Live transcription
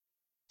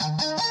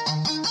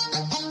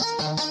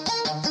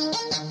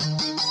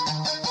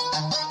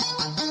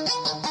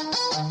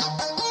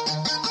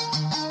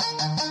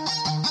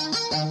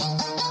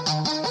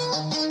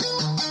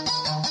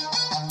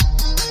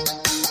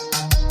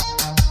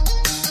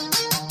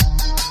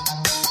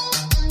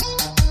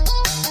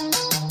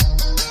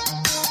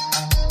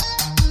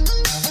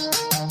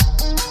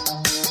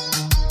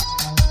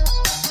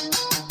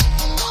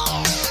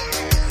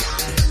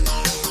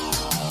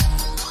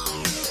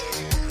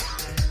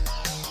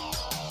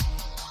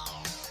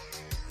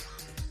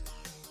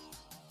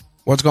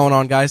What's going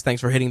on, guys? Thanks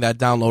for hitting that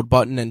download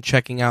button and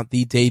checking out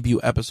the debut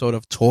episode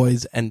of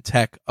Toys and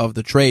Tech of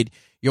the Trade,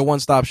 your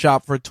one-stop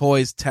shop for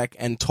toys, tech,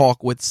 and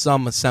talk with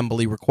some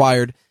assembly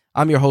required.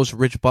 I'm your host,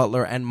 Rich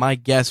Butler, and my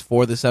guest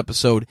for this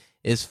episode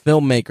is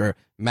filmmaker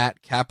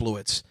Matt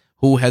Kaplowitz,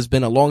 who has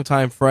been a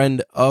longtime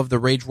friend of the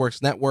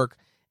Rageworks Network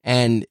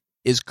and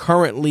is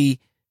currently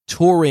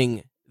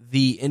touring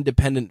the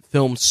independent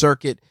film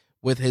circuit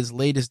with his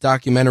latest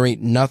documentary,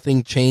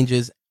 Nothing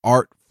Changes,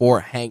 Art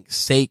for Hank's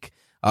Sake.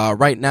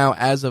 Right now,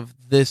 as of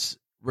this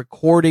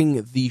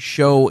recording, the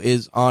show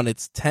is on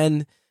its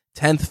 10th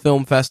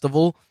film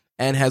festival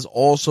and has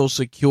also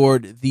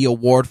secured the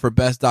award for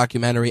Best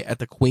Documentary at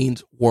the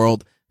Queen's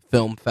World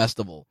Film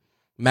Festival.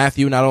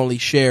 Matthew not only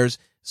shares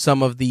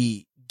some of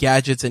the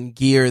gadgets and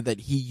gear that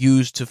he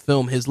used to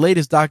film his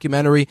latest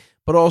documentary,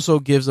 but also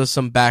gives us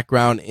some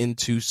background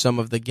into some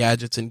of the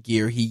gadgets and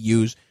gear he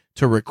used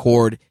to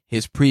record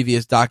his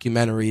previous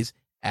documentaries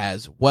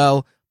as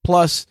well.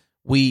 Plus,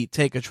 we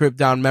take a trip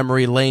down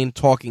memory lane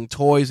talking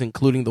toys,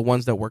 including the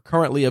ones that we're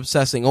currently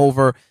obsessing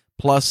over,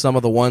 plus some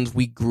of the ones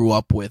we grew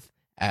up with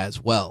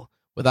as well.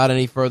 Without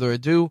any further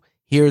ado,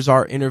 here's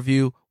our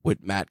interview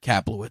with Matt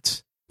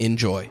Kaplowitz.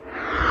 Enjoy.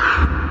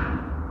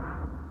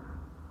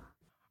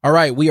 All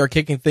right, we are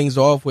kicking things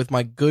off with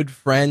my good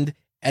friend,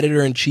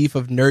 editor-in-chief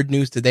of Nerd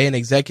News Today and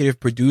executive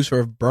producer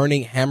of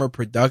Burning Hammer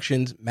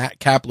Productions, Matt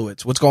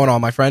Kaplowitz. What's going on,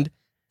 my friend?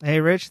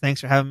 Hey, Rich. Thanks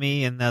for having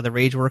me in the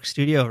Rageworks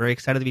studio. Very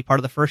excited to be part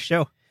of the first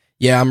show.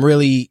 Yeah, I'm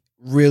really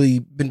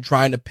been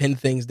trying to pin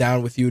things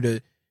down with you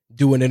to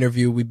do an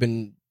interview. We've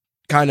been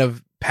kind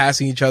of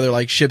passing each other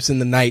like ships in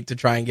the night to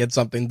try and get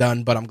something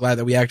done, but I'm glad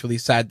that we actually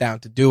sat down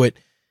to do it.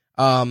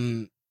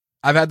 I've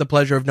had the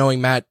pleasure of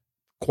knowing Matt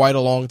quite a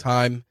long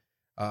time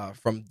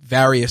from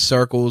various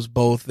circles,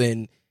 both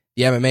in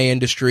the MMA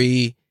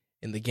industry,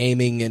 in the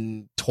gaming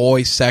and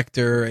toy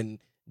sector, and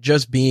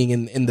just being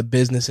in the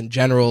business in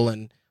general.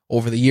 And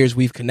over the years,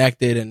 we've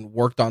connected and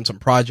worked on some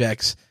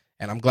projects.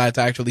 And I'm glad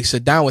to actually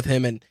sit down with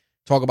him and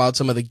talk about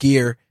some of the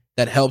gear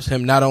that helps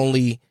him not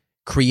only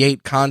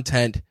create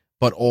content,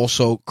 but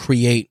also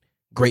create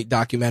great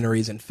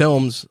documentaries and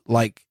films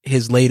like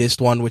his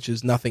latest one, which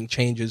is Nothing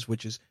Changes,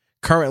 which is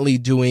currently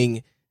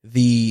doing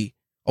the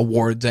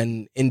awards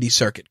and indie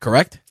circuit,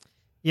 correct?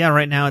 Yeah,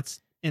 right now it's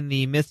in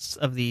the midst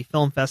of the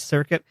Film Fest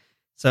circuit.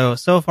 So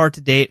far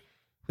to date,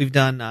 we've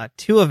done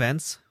 2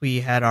 events. We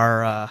had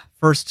our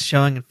first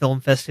showing in Film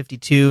Fest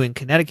 52 in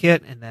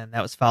Connecticut, and then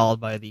that was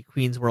followed by the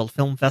Queen's World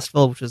Film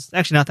Festival, which was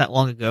actually not that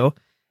long ago.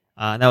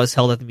 That was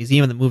held at the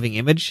Museum of the Moving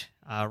Image,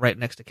 right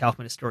next to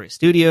Kaufman Astoria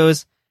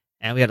Studios,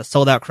 and we had a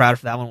sold-out crowd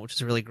for that one, which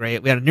was really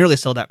great. We had a nearly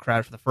sold-out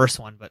crowd for the first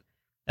one, but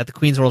at the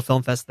Queen's World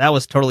Film Fest, that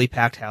was totally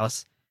packed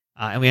house,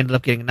 and we ended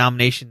up getting a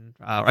nomination,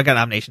 I got a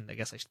nomination, I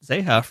guess I should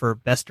say, for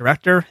Best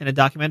Director in a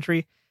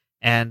documentary,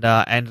 and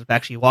I ended up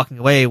actually walking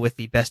away with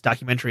the Best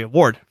Documentary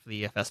Award for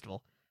the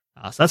festival.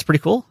 So that's pretty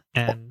cool,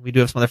 and we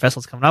do have some other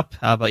festivals coming up,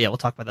 but yeah, we'll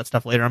talk about that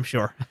stuff later, I'm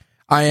sure.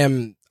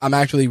 I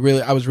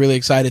was really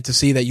excited to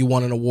see that you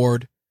won an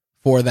award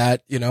for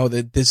that. You know,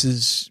 that this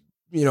is,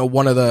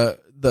 one of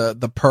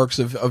the perks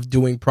of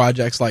doing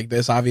projects like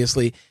this.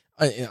 Obviously,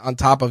 on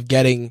top of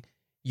getting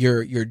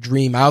your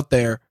dream out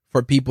there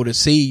for people to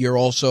see, you're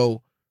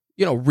also,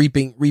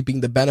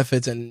 reaping the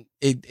benefits. And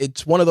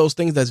it's one of those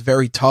things that's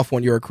very tough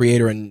when you're a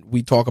creator. And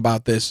we talk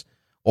about this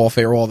off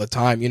air all the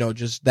time,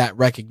 just that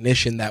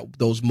recognition, that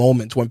those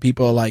moments when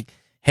people are like,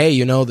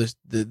 hey,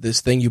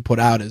 this thing you put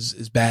out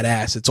is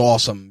badass. It's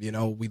awesome.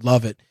 We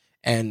love it.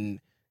 And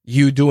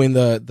you doing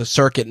the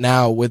circuit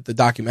now with the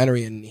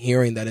documentary and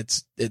hearing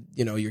that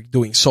you're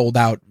doing sold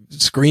out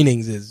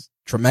screenings is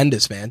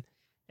tremendous, man.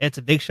 It's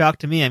a big shock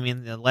to me. I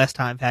mean, the last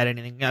time I've had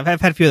anything,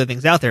 I've had a few other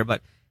things out there,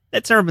 but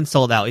it's never been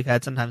sold out. We've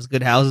had sometimes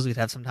good houses. We've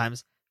had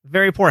sometimes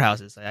very poor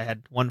houses. I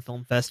had one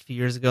film fest a few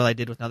years ago I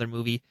did with another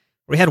movie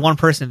where we had one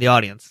person in the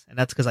audience, and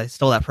that's because I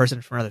stole that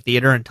person from another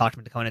theater and talked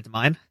him into coming into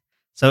mine.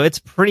 So it's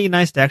pretty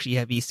nice to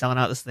actually be selling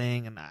out this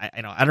thing, and I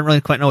don't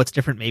really quite know what's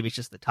different. Maybe it's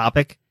just the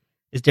topic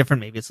is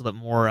different. Maybe it's a little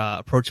bit more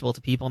approachable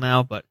to people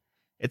now, but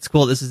it's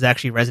cool. This is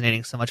actually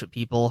resonating so much with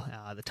people.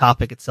 The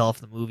topic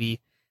itself, the movie,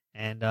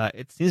 and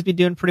it seems to be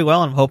doing pretty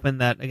well. And I'm hoping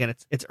that, again,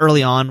 it's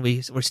early on.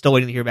 We're still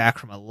waiting to hear back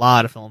from a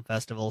lot of film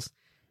festivals.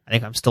 I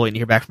think I'm still waiting to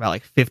hear back from about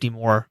like 50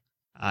 more,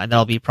 and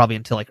that'll be probably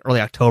until like early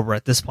October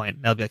at this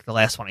point. That'll be like the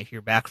last one I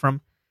hear back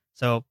from.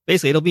 So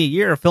basically, it'll be a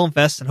year of film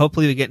fest, and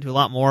hopefully we get into a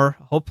lot more.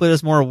 Hopefully,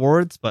 there's more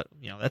awards, but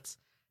that's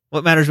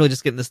what matters really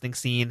just getting this thing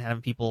seen,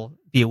 having people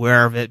be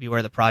aware of it, be aware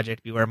of the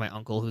project, be aware of my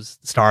uncle who's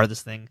the star of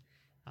this thing,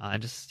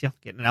 and just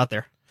getting it out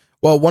there.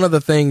 Well, one of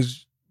the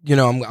things,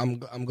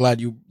 I'm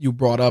glad you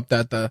brought up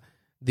that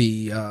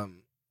the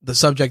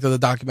subject of the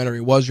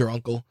documentary was your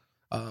uncle.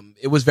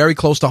 It was very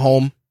close to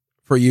home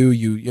for you.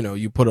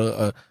 You put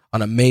an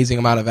amazing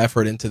amount of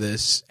effort into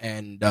this,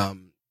 and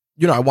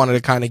I wanted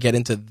to kind of get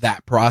into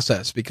that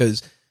process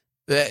because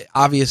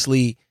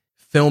obviously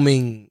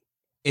filming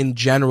in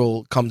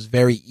general comes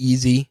very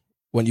easy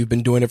when you've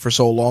been doing it for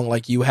so long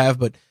like you have,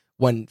 but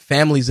when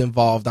family's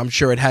involved, I'm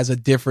sure it has a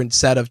different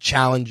set of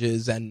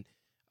challenges and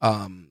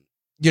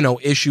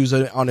issues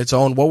on its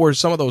own. What were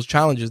some of those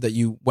challenges that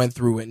you went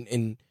through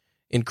in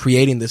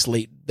creating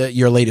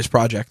your latest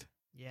project?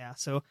 Yeah,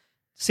 so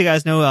you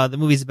guys know, the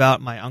movie's about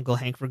my uncle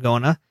Hank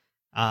Vergona,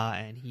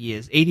 and he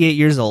is 88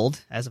 years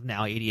old as of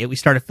now. 88. We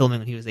started filming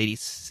when he was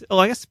 80. Oh,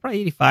 I guess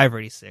probably 85 or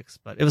 86,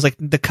 but it was like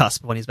the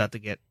cusp when he's about to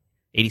get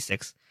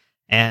 86.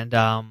 And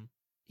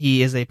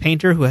he is a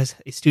painter who has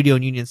a studio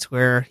in Union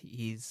Square.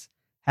 He's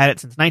had it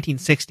since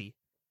 1960,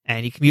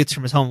 and he commutes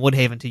from his home in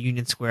Woodhaven to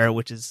Union Square,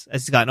 which is,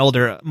 as he's gotten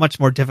older, a much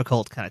more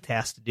difficult kind of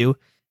task to do.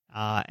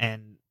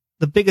 And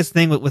the biggest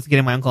thing with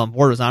getting my uncle on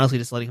board was honestly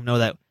just letting him know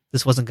that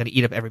this wasn't going to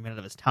eat up every minute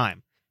of his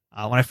time.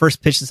 When I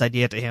first pitched this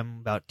idea to him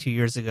about 2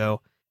 years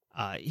ago,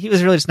 he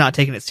was really just not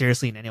taking it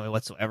seriously in any way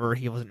whatsoever.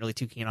 He wasn't really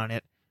too keen on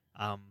it.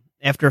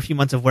 After a few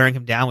months of wearing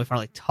him down, we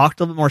finally talked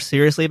a little bit more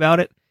seriously about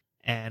it.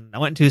 And I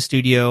went into his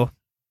studio,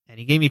 and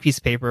he gave me a piece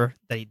of paper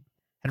that he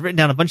had written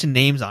down a bunch of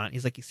names on it.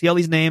 He's like, you see all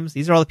these names?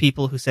 These are all the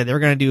people who said they were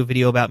going to do a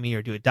video about me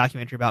or do a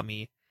documentary about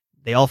me.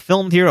 They all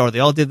filmed here, or they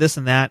all did this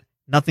and that.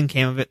 Nothing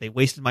came of it. They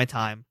wasted my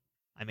time.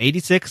 I'm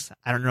 86.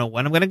 I don't know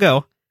when I'm going to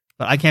go,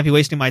 but I can't be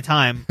wasting my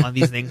time on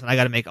these things, and I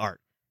got to make art.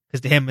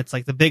 Because to him, it's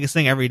like the biggest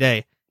thing every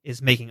day is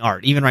making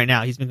art. Even right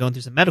now, he's been going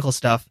through some medical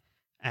stuff,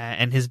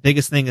 and his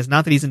biggest thing is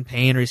not that he's in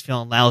pain or he's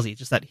feeling lousy,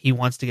 just that he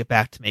wants to get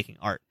back to making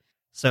art.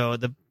 So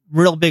the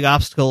real big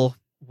obstacle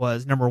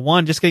was, number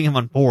one, just getting him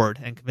on board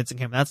and convincing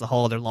him that's a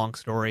whole other long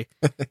story.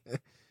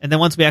 And then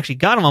once we actually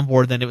got him on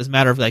board, then it was a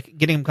matter of like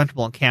getting him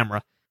comfortable on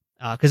camera.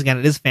 Because again,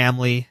 it is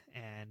family,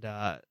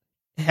 and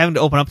having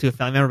to open up to a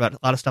family member about a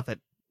lot of stuff that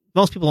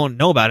most people don't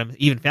know about him,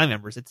 even family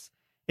members, it's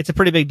a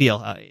pretty big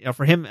deal.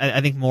 For him, I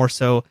think more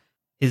so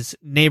his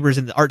neighbors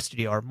in the art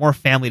studio are more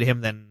family to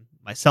him than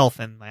myself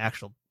and my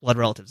actual blood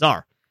relatives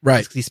are. Right.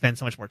 Because he spends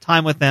so much more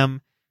time with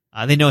them.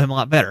 They know him a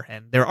lot better,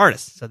 and they're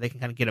artists, so they can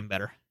kind of get him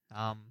better.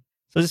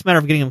 So it's just a matter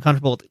of getting him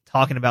comfortable with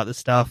talking about this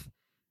stuff,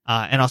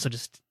 and also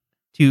just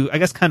to, I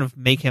guess, kind of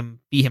make him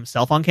be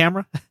himself on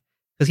camera.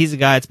 Because he's a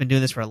guy that's been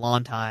doing this for a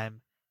long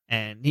time,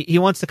 and he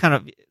wants to kind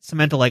of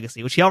cement a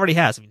legacy, which he already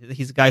has. I mean,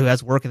 he's a guy who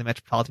has work in the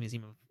Metropolitan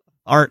Museum of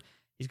Art.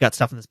 He's got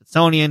stuff in the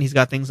Smithsonian. He's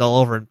got things all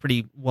over in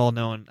pretty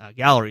well-known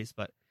galleries,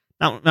 but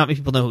not many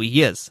people know who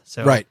he is.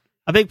 So right.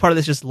 A big part of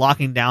this is just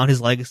locking down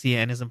his legacy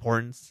and his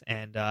importance.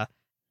 And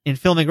in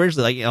filming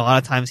originally, a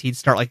lot of times he'd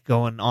start like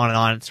going on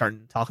and starting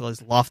to talk all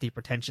these lofty,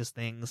 pretentious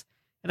things,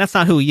 and that's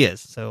not who he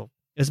is. So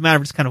it's a matter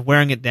of just kind of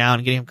wearing it down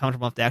and getting him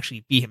comfortable enough to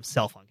actually be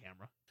himself on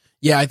camera.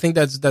 Yeah, I think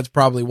that's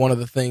probably one of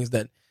the things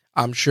that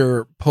I'm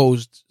sure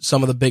posed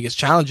some of the biggest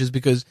challenges,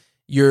 because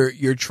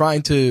you're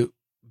trying to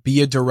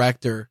be a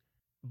director,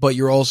 but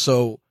you're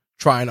also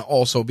trying to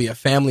also be a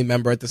family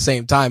member at the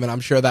same time. And I'm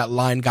sure that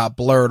line got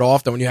blurred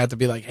often when you had to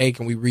be like, hey,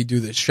 can we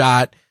redo this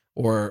shot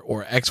or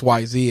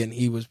XYZ? And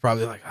he was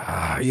probably like,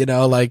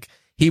 like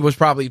he was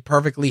probably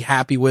perfectly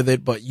happy with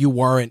it, but you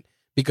weren't,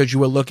 because you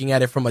were looking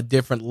at it from a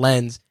different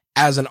lens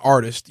as an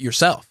artist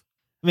yourself.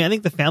 I mean, I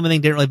think the family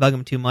thing didn't really bug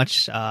him too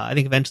much. I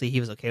think eventually he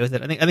was okay with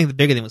it. I think the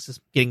bigger thing was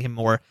just getting him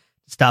more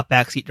to stop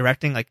backseat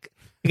directing. Like,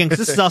 again, because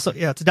this is also,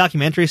 it's a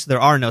documentary, so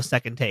there are no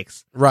second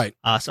takes. Right.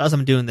 So as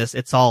I'm doing this,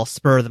 it's all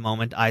spur of the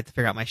moment. I have to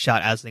figure out my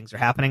shot as things are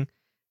happening.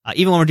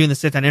 Even when we're doing the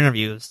sit-down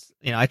interviews,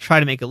 I try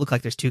to make it look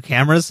like there's two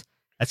cameras.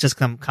 That's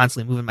just I'm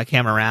constantly moving my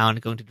camera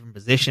around, going to a different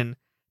position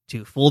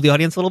to fool the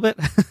audience a little bit.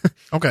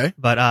 Okay.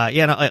 But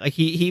like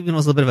he even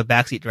was a little bit of a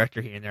backseat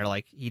director here and there.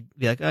 Like he'd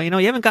be like, you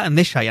haven't gotten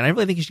this shot yet. I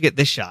really think you should get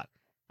this shot.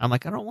 I'm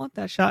like, I don't want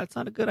that shot. It's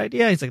not a good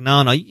idea. He's like,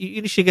 no,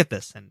 you should get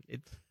this. And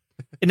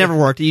it never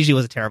worked. It usually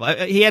was terrible.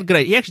 He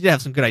actually did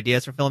have some good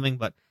ideas for filming,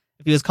 but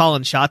if he was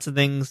calling shots and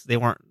things, they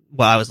weren't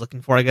what I was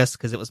looking for, I guess,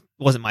 because it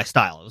wasn't my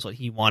style. It was what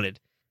he wanted.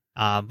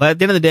 But at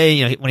the end of the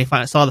day, when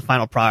he saw the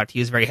final product, he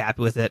was very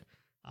happy with it.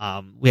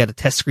 We had a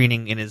test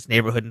screening in his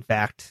neighborhood, in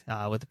fact,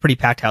 with a pretty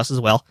packed house as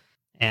well.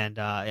 And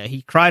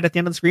he cried at the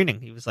end of the screening.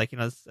 He was like,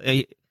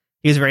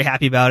 he was very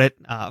happy about it.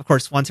 Of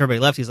course, once everybody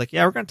left, he's like,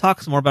 yeah, we're going to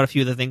talk some more about a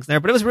few of the things there,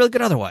 but it was really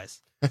good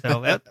otherwise.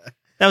 So that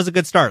was a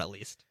good start, at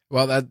least.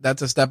 Well,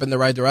 that's a step in the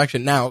right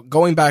direction. Now,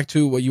 going back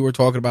to what you were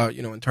talking about,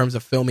 in terms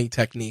of filming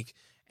technique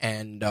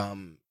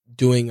and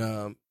doing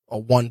a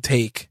one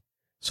take,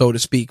 so to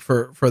speak,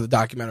 for the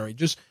documentary,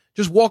 just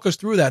walk us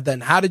through that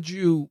then. How did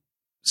you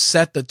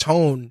set the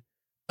tone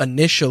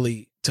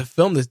initially to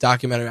film this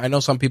documentary? I know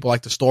some people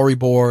like to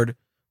storyboard,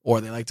 or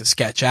they like to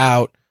sketch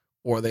out,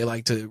 or they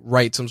like to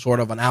write some sort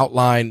of an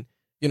outline.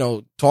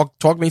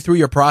 Talk me through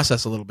your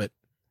process a little bit.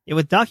 Yeah,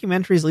 with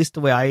documentaries, at least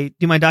the way I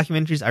do my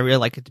documentaries, I really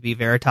like it to be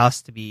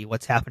veritas, to be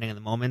what's happening in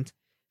the moment,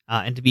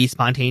 and to be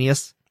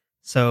spontaneous.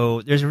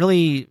 So there's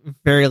really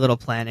very little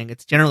planning.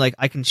 It's generally like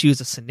I can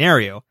choose a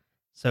scenario.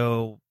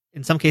 So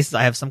in some cases,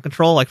 I have some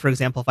control. Like, for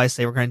example, if I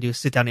say we're going to do a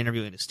sit-down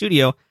interview in a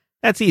studio,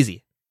 that's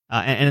easy.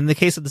 And in the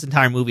case of this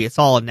entire movie, it's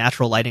all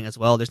natural lighting as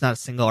well. There's not a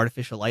single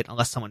artificial light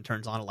unless someone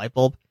turns on a light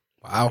bulb.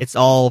 Wow. It's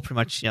all pretty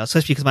much,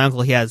 especially because my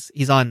uncle,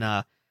 he's on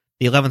the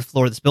 11th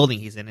floor of this building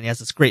he's in, and he has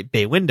this great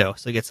bay window.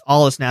 So he gets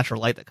all this natural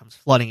light that comes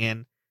flooding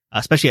in,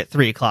 especially at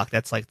 3 o'clock.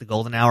 That's like the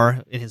golden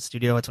hour in his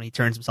studio. That's when he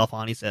turns himself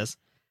on, he says.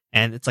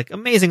 And it's like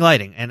amazing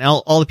lighting. And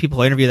all the people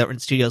who I interview that were in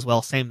the studio as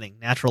well, same thing.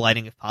 Natural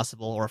lighting if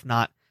possible, or if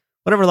not,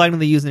 whatever lighting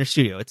they use in their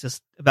studio. It's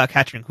just about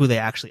capturing who they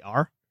actually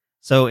are.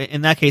 So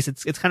in that case,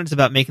 it's kind of just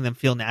about making them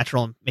feel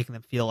natural and making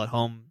them feel at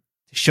home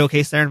to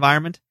showcase their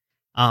environment.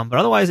 But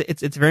otherwise,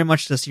 it's very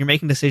much just you're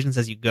making decisions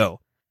as you go.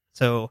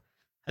 So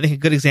I think a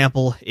good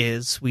example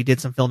is we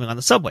did some filming on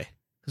the subway.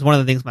 Because one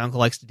of the things my uncle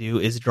likes to do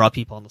is draw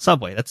people on the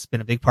subway. That's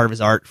been a big part of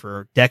his art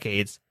for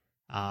decades.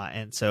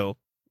 And so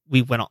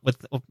I went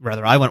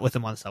with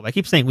him on the subway. I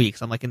keep saying we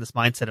because I'm like in this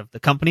mindset of the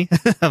company,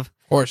 of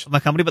my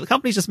company, but the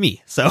company's just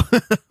me. So,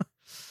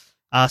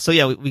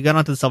 we got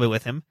onto the subway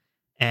with him,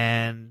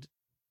 and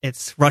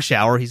it's rush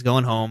hour. He's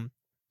going home.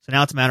 So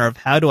now it's a matter of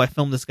how do I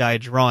film this guy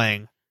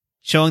drawing,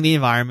 showing the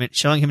environment,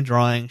 showing him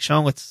drawing,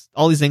 showing what's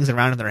all these things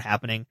around him that are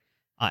happening,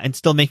 and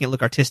still making it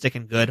look artistic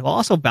and good, while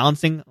also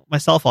balancing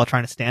myself while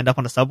trying to stand up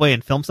on a subway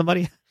and film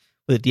somebody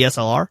with a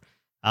DSLR.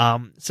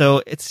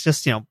 So it's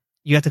just,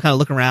 you have to kind of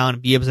look around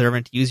and be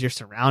observant, use your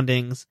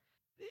surroundings.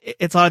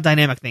 It's a lot of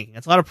dynamic thinking.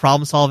 It's a lot of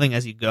problem solving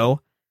as you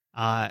go.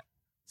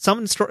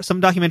 Some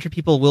documentary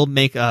people will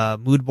make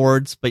mood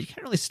boards, but you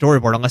can't really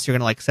storyboard unless you're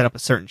going to like set up a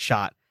certain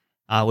shot,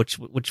 which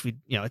we,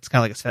 it's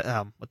kind of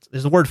like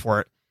there's a word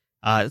for it.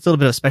 It's a little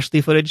bit of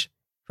specialty footage.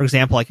 For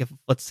example, like if,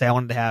 let's say I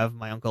wanted to have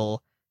my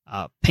uncle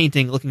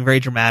painting looking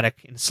very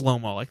dramatic in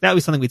slow-mo, like that would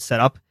be something we'd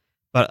set up.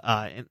 But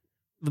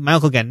my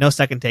uncle, again, no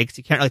second takes.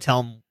 You can't really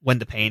tell him when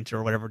to paint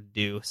or whatever to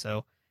do.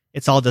 So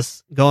it's all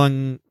just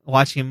going,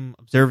 watching him,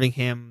 observing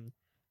him,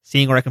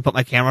 seeing where I can put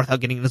my camera without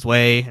getting in his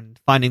way, and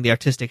finding the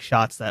artistic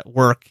shots that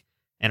work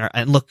and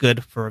look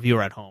good for a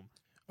viewer at home.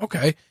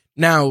 Okay.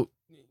 Now,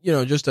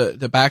 just to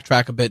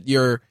backtrack a bit,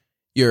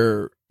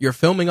 you're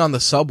filming on the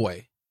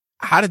subway.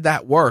 How did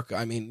that work?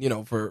 I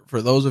mean, for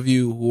those of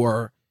you who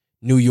are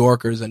New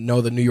Yorkers and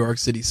know the New York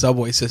City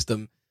subway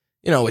system,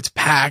 it's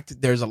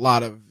packed. There's a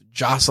lot of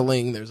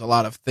jostling. There's a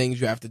lot of things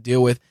you have to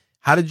deal with.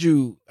 How did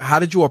you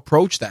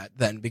approach that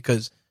then?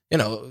 Because,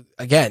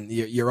 again,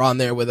 you're on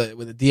there with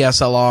a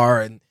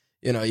DSLR, and,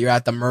 you're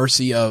at the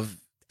mercy of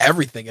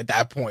everything at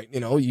that point.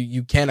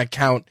 You can't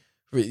account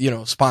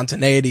for,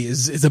 spontaneity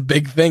is a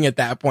big thing at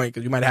that point,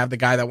 because you might have the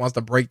guy that wants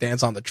to break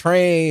dance on the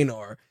train,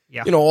 or,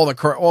 all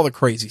the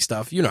crazy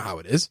stuff. You know how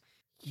it is.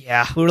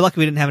 Yeah. We were lucky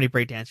we didn't have any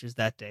break dancers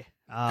that day.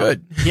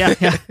 Good. Yeah.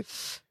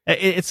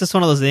 It's just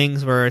one of those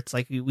things where it's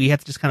like we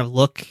have to just kind of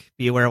look,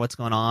 be aware of what's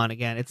going on.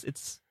 Again,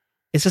 it's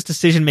just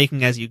decision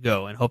making as you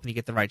go and hoping you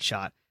get the right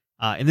shot.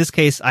 In this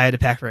case, I had to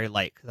pack very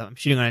light because I'm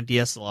shooting on a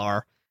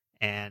DSLR,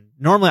 and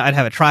normally I'd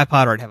have a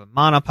tripod or I'd have a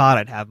monopod.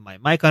 I'd have my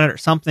mic on it or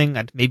something.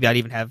 Maybe I'd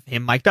even have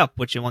him mic'd up,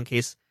 which in one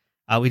case,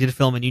 we did a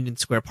film in Union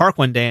Square Park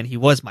one day and he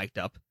was mic'd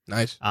up.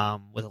 Nice.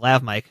 With a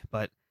lav mic.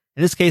 But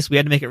in this case, we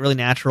had to make it really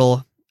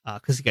natural.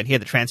 Because again, he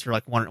had to transfer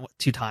like 1 or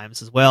 2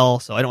 times as well,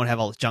 so I don't want to have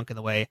all this junk in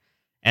the way.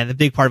 And the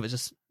big part of it is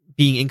just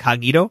being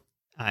incognito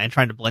and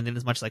trying to blend in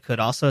as much as I could,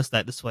 also, so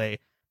that this way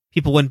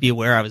people wouldn't be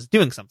aware I was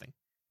doing something.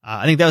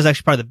 I think that was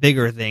actually part of the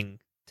bigger thing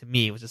to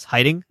me, was just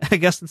hiding, I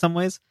guess, in some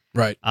ways.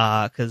 Right.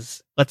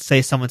 Because let's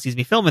say someone sees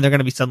me filming, they're going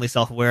to be suddenly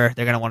self-aware.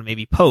 They're going to want to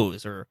maybe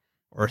pose or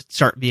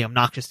start being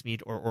obnoxious to me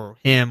or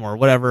him or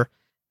whatever.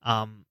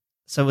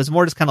 So it was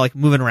more just kind of like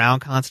moving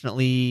around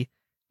constantly.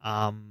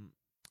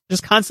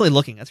 Just constantly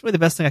looking. That's really the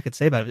best thing I could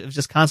say about it. It was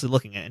just constantly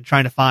looking and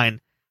trying to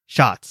find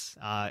shots.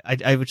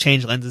 I would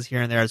change lenses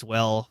here and there as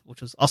well,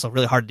 which was also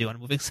really hard to do on a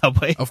moving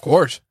subway. Of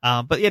course.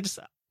 But yeah,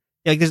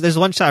 there's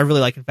one shot I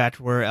really like, in fact,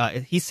 where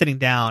he's sitting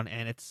down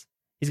and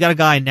he's got a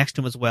guy next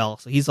to him as well.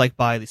 So he's like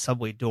by the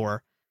subway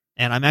door,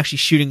 and I'm actually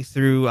shooting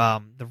through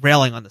the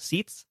railing on the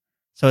seats.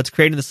 So it's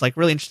creating this like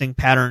really interesting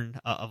pattern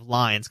of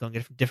lines going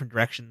in different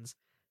directions.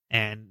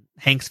 And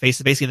Hank's face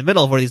is basically in the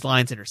middle of where these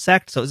lines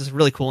intersect. So it's just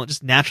really cool. It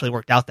just naturally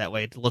worked out that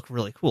way to look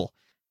really cool.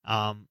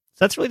 So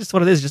that's really just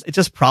what it is. It's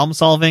just problem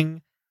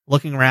solving,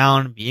 looking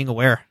around, being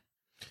aware.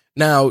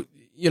 Now,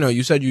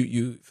 you said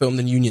you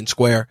filmed in Union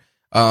Square.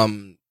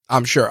 I'm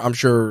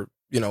sure,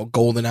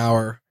 golden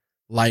hour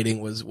lighting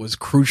was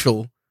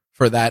crucial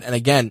for that. And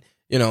again,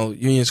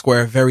 Union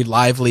Square, very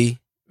lively,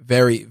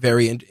 very,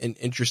 very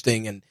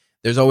interesting. And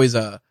there's always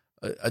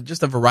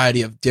just a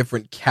variety of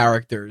different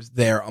characters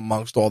there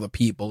amongst all the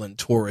people and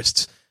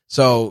tourists.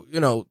 So,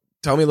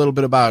 tell me a little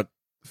bit about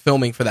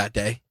filming for that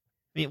day.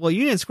 I mean, well,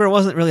 Union Square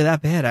wasn't really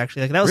that bad,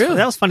 actually. Like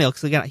that was funny,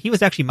 because again, he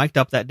was actually mic'd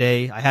up that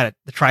day. I had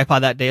the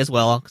tripod that day as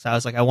well, because I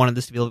was like, I wanted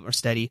this to be a little bit more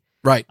steady.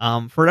 Right.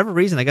 For whatever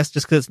reason, I guess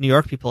just because it's New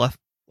York, people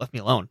left me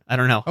alone. I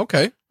don't know.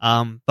 Okay.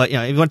 But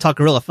if you want to talk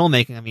guerrilla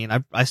filmmaking, I mean,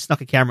 I snuck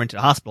a camera into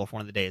the hospital for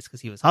one of the days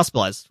because he was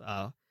hospitalized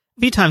a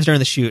few times during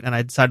the shoot, and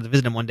I decided to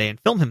visit him one day and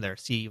film him there,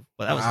 see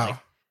what that was like.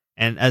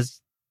 And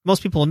as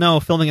most people know,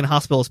 filming in a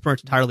hospital is pretty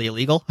much entirely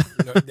illegal.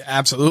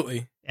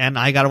 Absolutely. And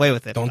I got away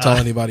with it. Don't tell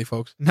anybody,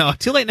 folks. No,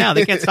 too late now.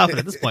 They can't stop it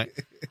at this point.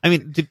 I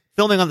mean,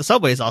 filming on the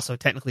subway is also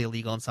technically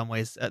illegal in some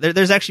ways.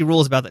 There's actually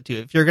rules about that too.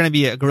 If you're going to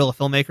be a guerrilla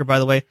filmmaker, by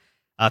the way,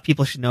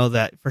 people should know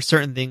that for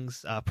certain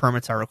things,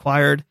 permits are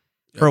required.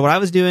 Yep. For what I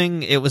was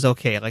doing, it was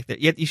okay. Like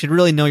you should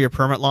really know your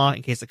permit law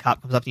in case a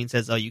cop comes up to you and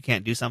says, "Oh, you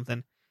can't do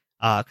something."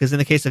 Because in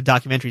the case of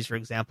documentaries, for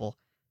example,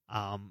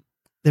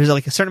 there's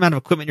like a certain amount of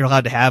equipment you're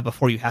allowed to have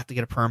before you have to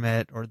get a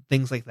permit or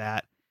things like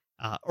that.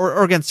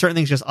 Or again, certain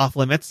things just off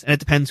limits, and it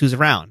depends who's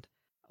around.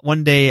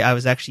 One day I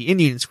was actually in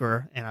Union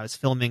Square and I was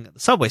filming at the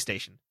subway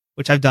station,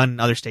 which I've done in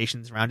other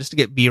stations around just to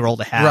get B-roll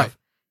to have.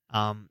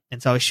 Right.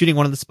 And so I was shooting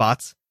one of the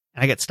spots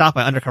and I get stopped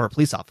by an undercover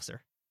police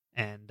officer.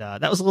 And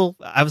that was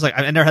I was like,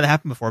 I never had that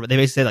happen before, but they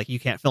basically said, like, you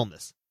can't film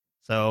this.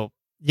 So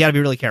you got to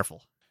be really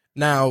careful.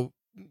 Now,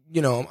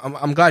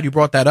 I'm glad you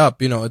brought that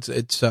up.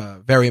 It's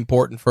very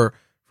important for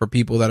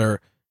people that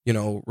are,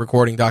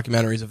 recording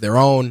documentaries of their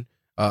own,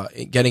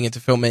 getting into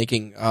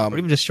filmmaking. Or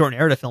even just short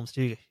narrative films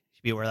too. You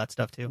should be aware of that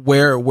stuff too.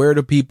 Where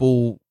do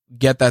people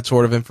get that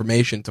sort of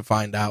information to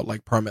find out,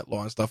 like, permit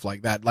law and stuff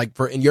like that? Like,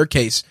 in your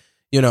case,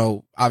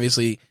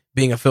 obviously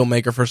being a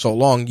filmmaker for so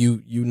long,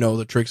 you know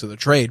the tricks of the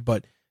trade,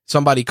 but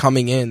somebody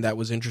coming in that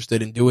was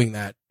interested in doing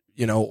that,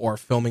 or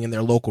filming in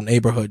their local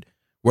neighborhood,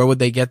 where would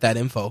they get that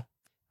info?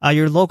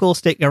 Your local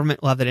state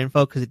government will have that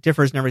info because it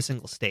differs in every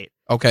single state.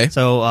 Okay.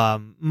 So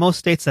most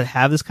states that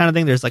have this kind of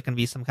thing, there's like going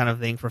to be some kind of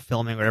thing for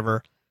filming or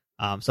whatever.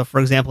 So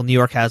for example, New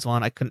York has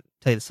one. I couldn't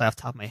tell you this off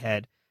the top of my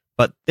head,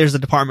 but there's a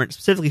department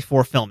specifically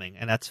for filming,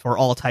 and that's for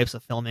all types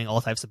of filming,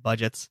 all types of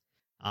budgets.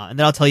 And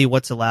then I'll tell you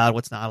what's allowed,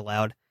 what's not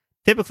allowed.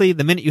 Typically,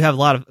 the minute you have a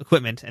lot of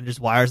equipment and there's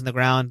wires in the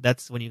ground,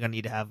 that's when you're going to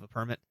need to have a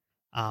permit.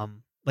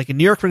 Like in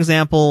New York, for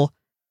example,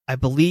 I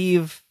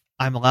believe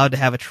I'm allowed to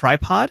have a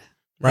tripod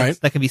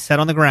that can be set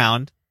on the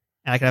ground,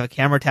 and I can have a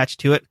camera attached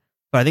to it.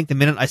 But I think the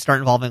minute I start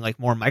involving like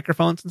more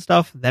microphones and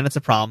stuff, then it's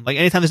a problem. Like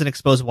anytime there's an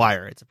exposed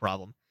wire, it's a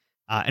problem.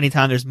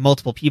 Anytime there's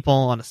multiple people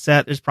on a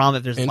set, there's a problem.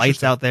 If there's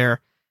lights out there,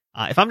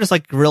 if I'm just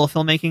like guerrilla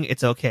filmmaking,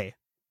 it's okay.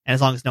 And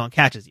as long as no one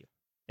catches you.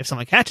 If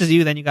someone catches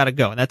you, then you got to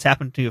go. And that's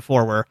happened to me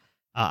before where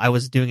I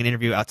was doing an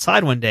interview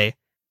outside one day,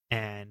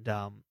 and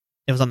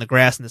it was on the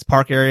grass in this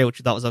park area, which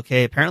we thought was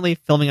okay. Apparently,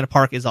 filming in a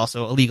park is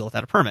also illegal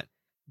without a permit.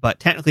 But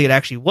technically, it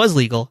actually was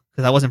legal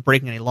because I wasn't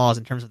breaking any laws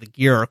in terms of the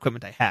gear or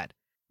equipment I had.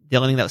 The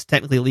only thing that was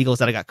technically illegal is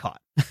that I got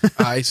caught.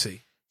 I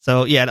see.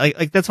 So yeah,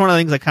 like that's one of the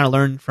things I kind of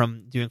learned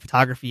from doing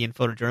photography and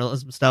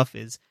photojournalism stuff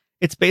is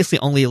it's basically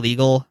only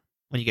illegal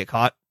when you get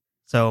caught.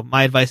 So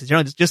my advice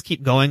is just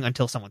keep going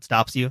until someone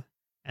stops you,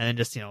 and then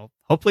just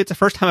hopefully it's a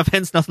first time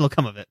offense, nothing will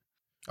come of it.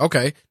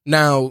 Okay.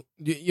 Now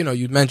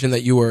you mentioned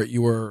that you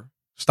were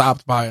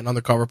stopped by an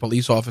undercover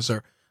police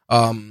officer.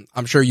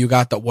 I'm sure you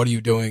got the "what are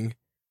you doing"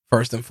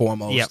 first and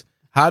foremost. Yep.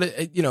 How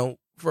did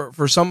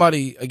for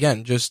somebody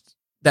again just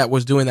that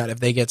was doing that, if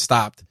they get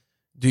stopped,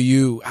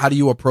 how do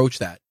you approach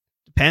that?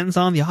 Depends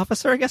on the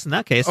officer, I guess, in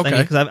that case.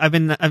 Okay. Because I've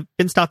been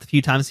stopped a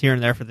few times here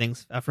and there for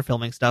things for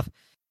filming stuff.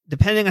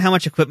 Depending on how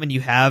much equipment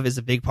you have is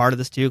a big part of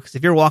this too. Because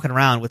if you're walking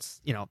around with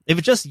if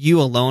it's just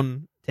you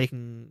alone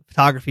taking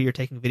photography or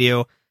taking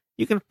video,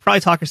 you can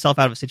probably talk yourself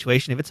out of a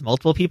situation. If it's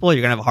multiple people,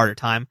 you're gonna have a harder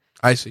time.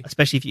 I see.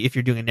 Especially if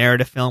you're doing a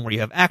narrative film where you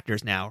have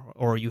actors now,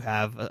 or you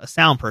have a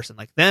sound person.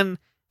 Like then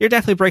you're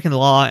definitely breaking the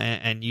law,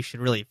 and you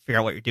should really figure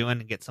out what you're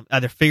doing and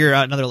either figure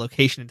out another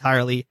location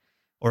entirely,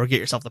 or get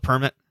yourself the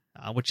permit,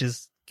 which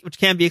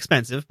can be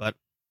expensive, but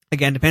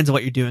again, depends on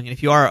what you're doing. And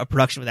if you are a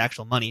production with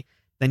actual money,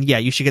 then yeah,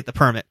 you should get the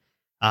permit.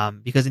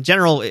 Because in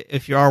general,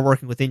 if you are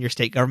working within your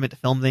state government to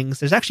film things,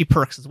 there's actually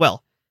perks as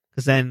well.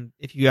 Because then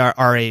if you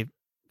are a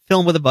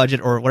film with a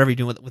budget or whatever you're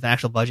doing with an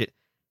actual budget,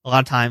 a lot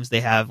of times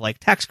they have like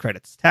tax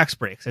credits, tax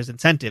breaks, there's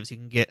incentives. You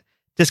can get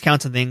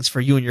discounts and things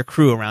for you and your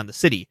crew around the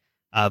city.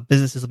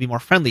 Businesses will be more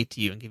friendly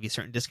to you and give you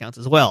certain discounts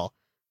as well.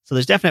 So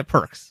there's definite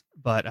perks.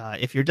 But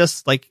if you're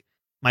just like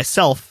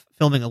myself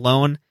filming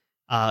alone,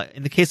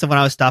 in the case of when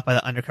I was stopped by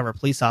the undercover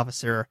police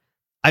officer,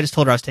 I just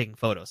told her I was taking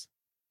photos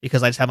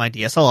because I just have my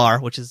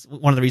DSLR, which is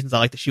one of the reasons I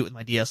like to shoot with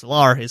my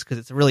DSLR is because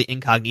it's really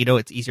incognito.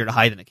 It's easier to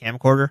hide than a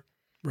camcorder.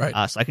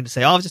 Right. So I can just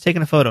say, I was just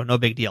taking a photo. No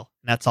big deal.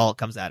 And that's all that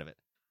comes out of it.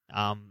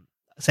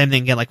 Same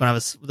thing again, like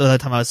the other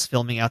time I was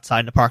filming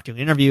outside in the park doing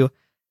an interview,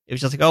 it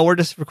was just like, we're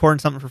just recording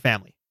something for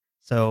family.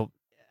 So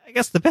I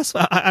guess the best,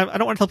 I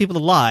don't want to tell people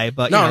to lie,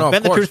 but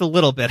bend the truth a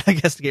little bit, I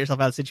guess, to get yourself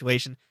out of the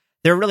situation.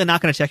 They're really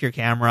not going to check your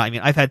camera. I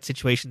mean, I've had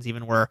situations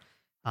even where,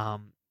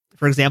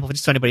 for example,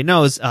 just so anybody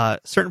knows,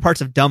 certain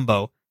parts of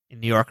Dumbo in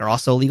New York are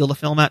also illegal to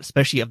film at,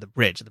 especially of the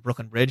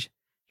Brooklyn Bridge.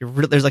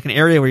 There's like an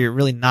area where you're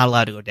really not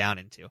allowed to go down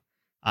into,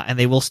 and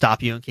they will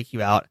stop you and kick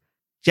you out.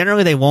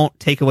 Generally, they won't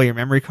take away your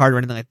memory card or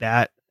anything like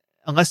that.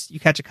 Unless you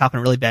catch a cop in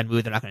a really bad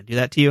mood, they're not going to do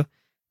that to you.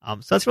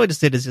 So that's really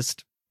just it, is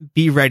just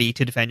be ready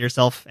to defend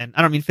yourself. And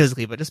I don't mean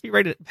physically, but just be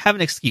ready to have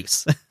an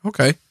excuse.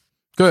 Okay.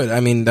 Good. I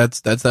mean,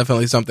 that's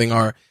definitely something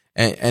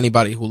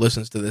anybody who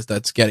listens to this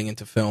that's getting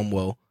into film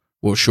will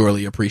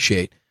surely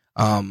appreciate.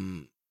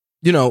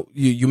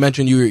 You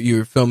mentioned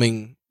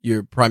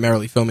you're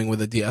primarily filming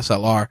with a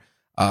DSLR.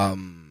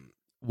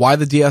 Why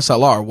the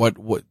DSLR?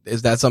 What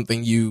is that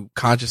something you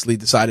consciously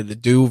decided to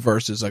do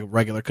versus a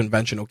regular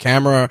conventional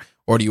camera,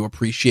 or do you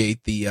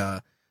appreciate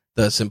the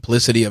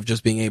simplicity of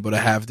just being able to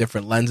have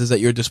different lenses at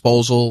your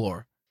disposal?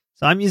 Or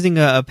So I'm using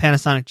a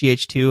Panasonic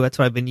GH2. That's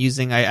what I've been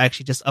using. I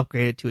actually just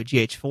upgraded to a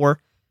GH4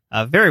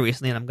 very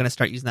recently, and I'm going to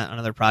start using that on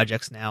other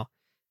projects now.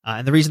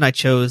 And the reason I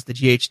chose the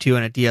GH2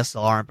 and a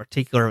DSLR in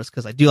particular was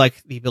because I do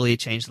like the ability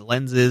to change the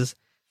lenses.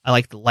 I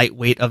like the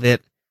lightweight of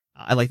it.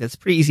 I like that it's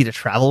pretty easy to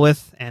travel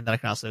with, and that I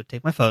can also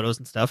take my photos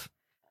and stuff.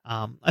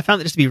 I found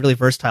that just to be a really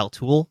versatile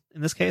tool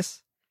in this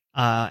case.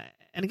 And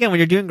again, when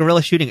you're doing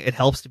guerrilla shooting, it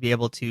helps to be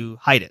able to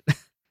hide it.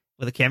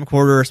 With a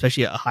camcorder,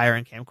 especially a higher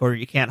end camcorder,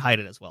 you can't hide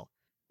it as well.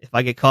 If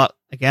I get caught,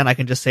 again, I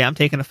can just say I'm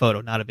taking a photo,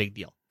 not a big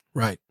deal.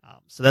 right.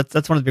 So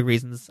that's one of the big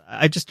reasons.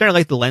 I just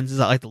generally like the lenses.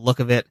 I like the look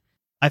of it.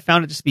 I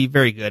found it just to be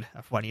very good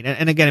for what I need.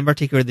 And again, in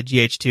particular, the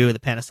GH2, the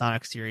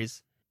Panasonic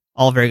series,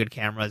 all very good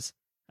cameras.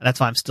 And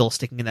that's why I'm still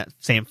sticking in that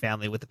same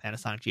family with the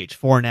Panasonic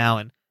GH4 now.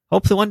 And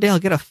hopefully one day I'll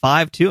get a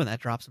 5 too, and that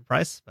drops in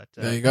price. But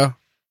there you go.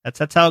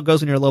 That's how it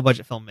goes when you're a low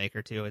budget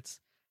filmmaker too.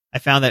 I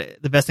found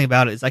that the best thing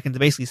about it is I can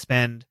basically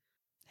spend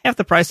half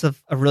the price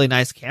of a really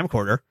nice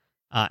camcorder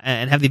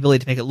and have the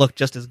ability to make it look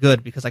just as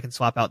good because I can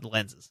swap out the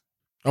lenses.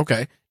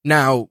 Okay.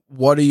 Now,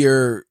 what are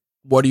your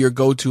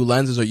go-to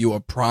lenses? Are you a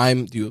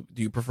prime? Do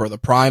you prefer the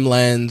prime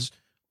lens,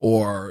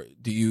 or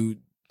do you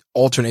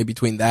alternate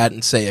between that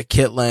and say a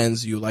kit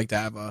lens? Do you like to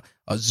have a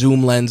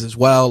zoom lens as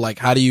well? Like,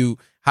 how do you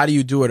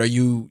do it? Are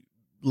you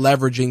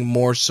leveraging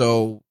more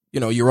so,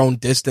 your own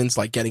distance,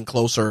 like getting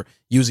closer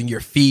using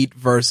your feet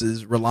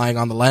versus relying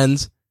on the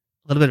lens?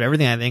 A little bit of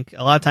everything, I think.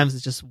 A lot of times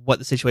it's just what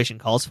the situation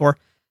calls for.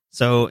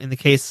 So in the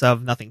case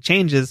of Nothing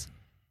Changes,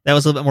 that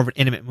was a little bit more of an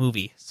intimate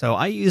movie. So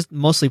I used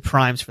mostly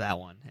primes for that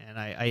one. And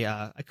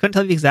I couldn't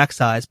tell you the exact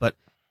size, but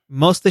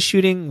most of the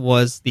shooting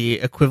was the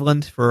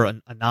equivalent for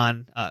a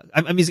non,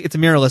 it's a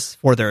mirrorless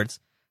 4/3.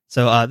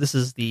 So this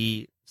is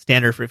the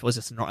standard for if it was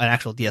just an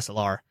actual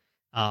DSLR,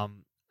 a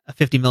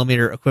 50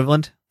 millimeter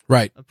equivalent.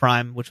 Right. A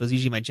prime, which was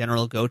usually my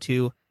general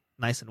go-to,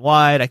 nice and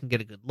wide. I can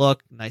get a good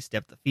look, nice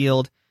depth of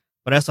field.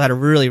 But I also had a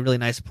really, really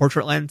nice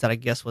portrait lens that I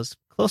guess was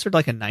closer to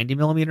like a 90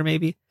 millimeter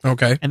maybe.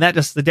 Okay. And that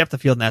just, the depth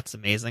of field in that's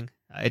amazing.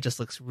 It just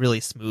looks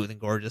really smooth and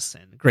gorgeous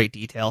and great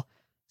detail.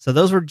 So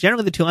those were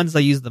generally the two lenses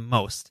I used the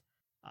most.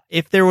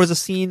 If there was a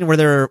scene where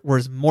there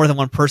was more than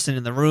one person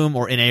in the room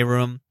or in a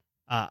room,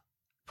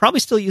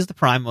 probably still use the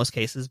prime in most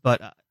cases.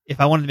 But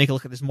if I wanted to make it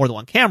look like there's more than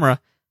one camera,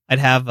 I'd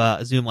have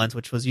a zoom lens,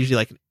 which was usually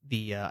like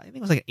I think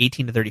it was like an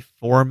 18 to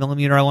 34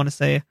 millimeter, I want to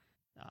say.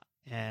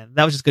 And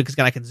that was just good because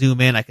I can zoom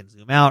in, I can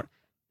zoom out.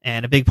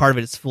 And a big part of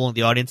it is fooling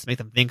the audience to make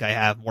them think I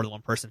have more than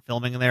one person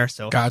filming in there.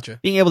 So Gotcha.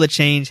 Being able to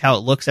change how it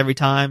looks every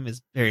time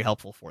is very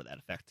helpful for that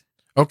effect.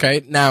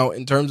 Okay. Now,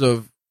 in terms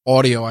of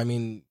audio, I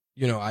mean,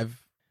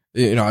 I've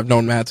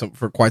known Matt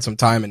for quite some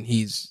time, and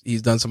he's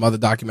done some other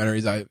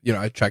documentaries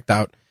I checked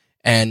out.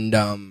 And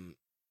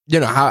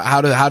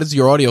how does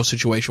your audio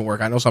situation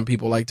work? I know some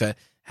people like to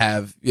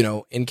have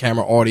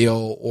in-camera audio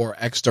or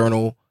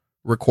external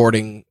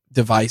recording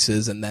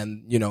devices, and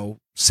then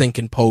sync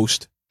and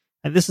post.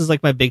 And this is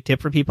like my big tip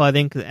for people, I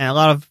think, and a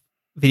lot of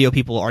video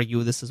people argue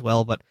with this as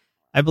well, but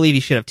I believe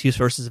you should have two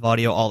sources of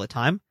audio all the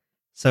time.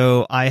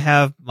 So I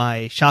have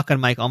my shotgun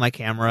mic on my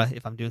camera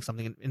if I'm doing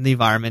something in the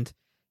environment,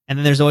 and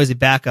then there's always a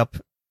backup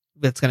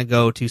that's going to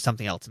go to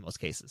something else in most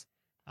cases.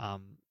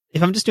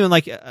 If I'm just doing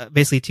like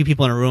basically two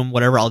people in a room,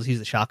 whatever, I'll just use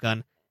the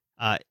shotgun.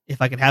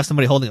 If I can have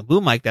somebody holding a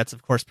boom mic, that's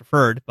of course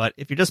preferred, but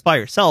if you're just by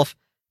yourself,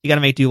 you got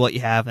to make do what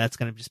you have, and that's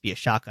going to just be a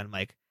shotgun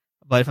mic.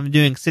 But if I'm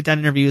doing sit-down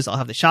interviews, I'll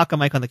have the shotgun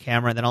mic on the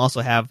camera, and then I'll also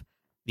have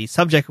the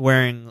subject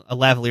wearing a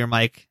lavalier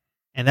mic,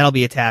 and that'll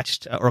be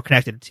attached or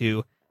connected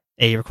to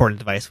a recording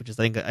device, which is,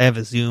 I think, I have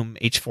a Zoom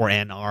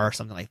H4nR or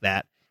something like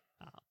that.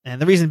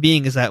 And the reason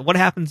being is that what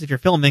happens if you're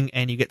filming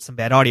and you get some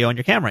bad audio on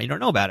your camera? You don't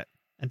know about it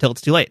until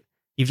it's too late.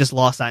 You've just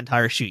lost that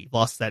entire shoot. You've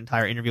lost that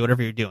entire interview,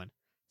 whatever you're doing.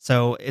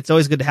 So it's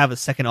always good to have a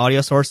second audio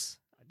source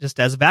just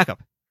as a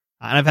backup.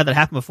 And I've had that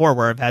happen before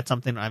where I've had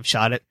something, I've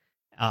shot it.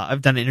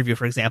 I've done an interview,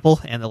 for example,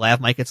 and the lav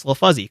mic gets a little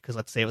fuzzy because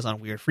let's say it was on a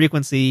weird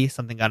frequency,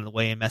 something got in the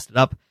way and messed it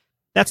up.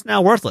 That's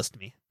now worthless to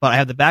me. But I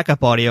have the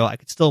backup audio. I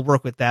could still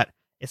work with that.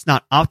 It's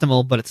not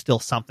optimal, but it's still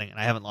something, and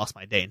I haven't lost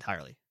my day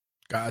entirely.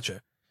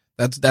 Gotcha.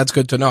 That's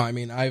good to know. I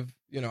mean,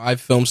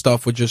 I've filmed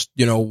stuff with just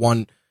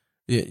one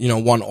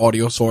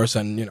audio source,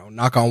 and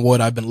knock on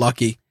wood, I've been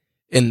lucky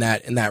in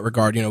that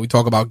regard. We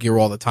talk about gear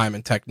all the time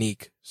and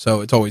technique,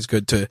 so it's always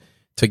good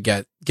to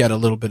get a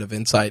little bit of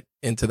insight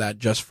into that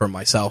just for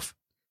myself.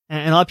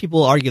 And a lot of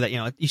people argue that,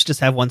 you should just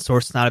have one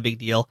source. It's not a big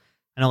deal.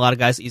 I know a lot of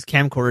guys that use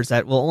camcorders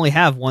that will only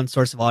have one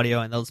source of audio,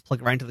 and they'll just plug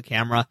it right into the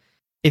camera.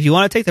 If you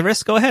want to take the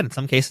risk, go ahead. In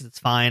some cases, it's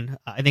fine.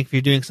 I think if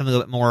you're doing something a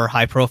bit more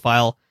high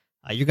profile,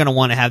 you're going to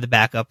want to have the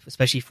backup,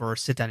 especially for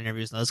sit-down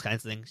interviews and those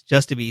kinds of things,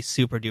 just to be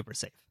super duper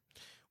safe.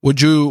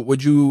 Would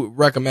you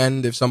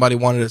recommend if somebody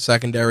wanted a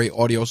secondary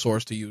audio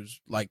source to use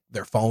like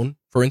their phone,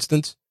 for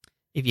instance?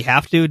 If you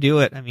have to, do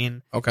it. I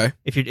mean, Okay.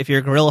 if you're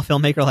a guerrilla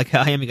filmmaker like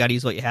I am, you got to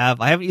use what you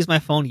have. I haven't used my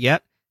phone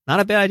yet. Not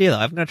a bad idea though.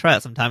 I'm gonna try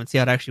it sometime and see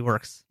how it actually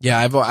works. Yeah,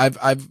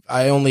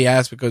 I only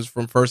asked because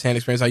from firsthand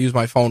experience, I used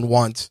my phone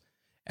once,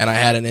 and I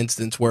had an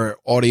instance where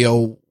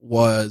audio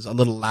was a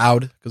little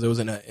loud because it was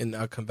in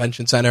a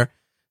convention center.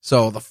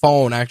 So the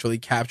phone actually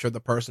captured the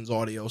person's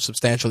audio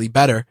substantially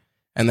better,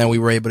 and then we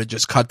were able to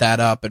just cut that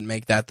up and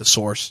make that the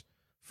source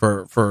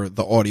for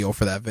the audio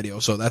for that video.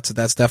 So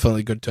that's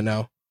definitely good to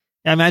know.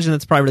 Yeah, I imagine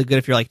that's probably really good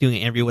if you're like doing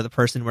an interview with a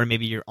person where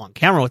maybe you're on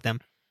camera with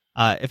them.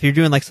 If you're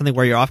doing like something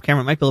where you're off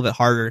camera, it might be a little bit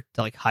harder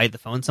to like hide the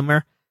phone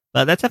somewhere.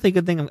 But that's definitely a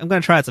good thing. I'm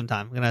going to try it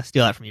sometime. I'm going to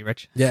steal that from you,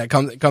 Rich. Yeah, it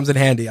comes in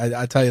handy.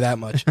 I tell you that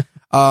much.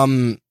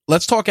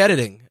 Let's talk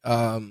editing.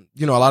 A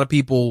lot of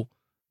people,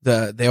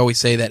 they always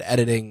say that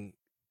editing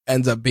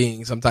ends up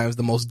being sometimes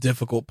the most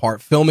difficult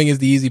part. Filming is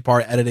the easy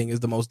part. Editing is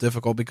the most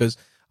difficult because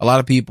a lot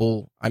of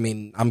people, I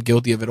mean, I'm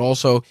guilty of it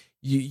also.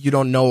 You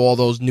don't know all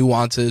those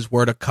nuances,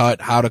 where to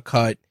cut, how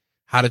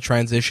to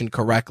transition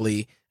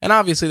correctly. And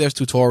obviously there's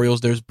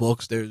tutorials, there's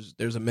books,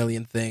 there's a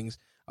million things.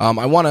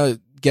 I want to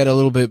get a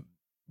little bit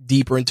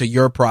deeper into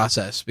your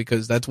process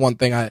because that's one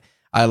thing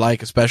I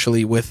like,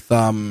 especially with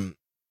your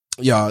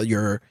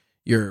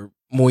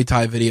Muay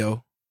Thai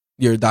video,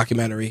 your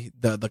documentary.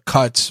 The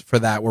cuts for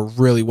that were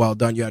really well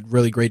done. You had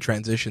really great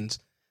transitions,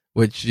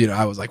 which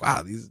I was like,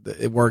 wow,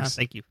 it works.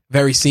 Thank you.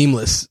 Very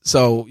seamless.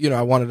 So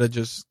I wanted to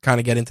just kind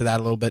of get into that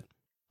a little bit.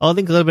 Well, I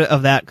think a little bit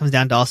of that comes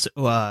down to also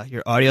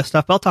your audio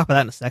stuff, but I'll talk about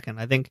that in a second.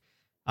 I think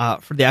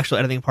for the actual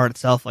editing part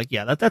itself, like,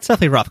 yeah, that's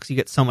definitely rough because you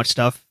get so much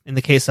stuff. In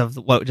the case of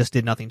what just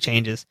did nothing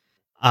changes,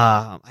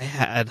 I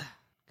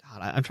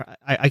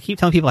keep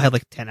telling people I had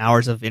like 10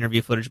 hours of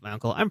interview footage with my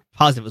uncle. I'm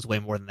positive it was way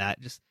more than that.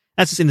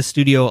 That's just in the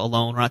studio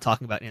alone. We're not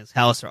talking about in his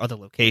house or other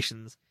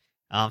locations.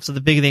 So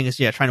the big thing is,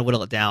 trying to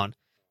whittle it down.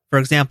 For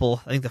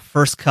example, I think the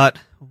first cut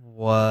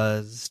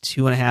was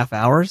 2.5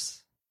 hours.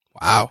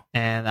 Wow.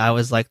 And I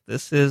was like,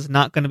 this is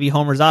not going to be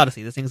Homer's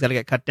Odyssey. This thing's got to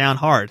get cut down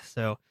hard.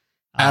 So,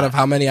 out of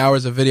how many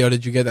hours of video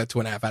did you get that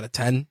 2.5 out of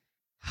 10?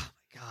 Oh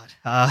my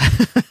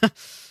God.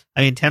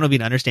 I mean, 10 would be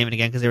an understatement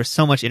again, because there was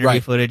so much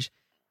interview footage.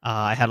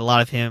 I had a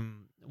lot of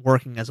him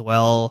working as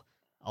well,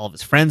 all of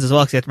his friends as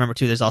well, because you have to remember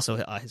too, there's also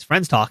his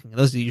friends talking.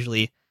 Those are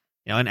usually,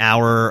 an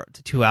hour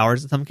to 2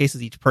 hours in some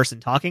cases, each person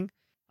talking,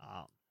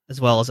 as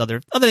well as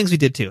other things we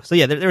did too. So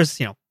yeah, there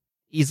was,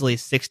 easily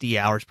 60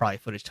 hours probably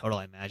footage total,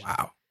 I imagine.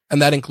 Wow.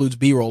 And that includes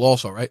B-roll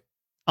also, right?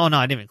 Oh no,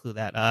 I didn't include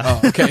that.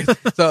 Oh, okay.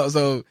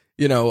 So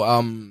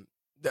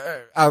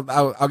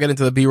I'll get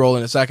into the B-roll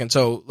in a second.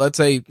 So let's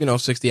say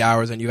 60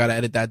 hours, and you got to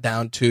edit that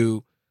down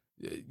to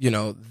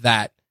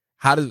that.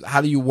 How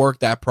do you work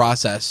that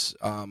process?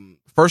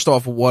 First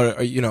off, what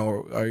are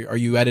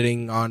you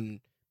editing on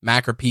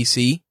Mac or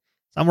PC?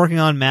 So I'm working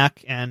on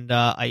Mac, and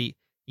I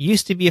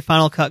used to be a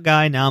Final Cut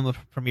guy. Now I'm a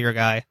Premiere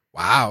guy.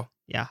 Wow.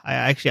 Yeah,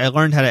 I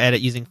learned how to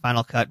edit using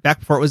Final Cut back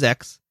before it was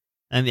X.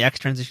 And the X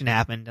transition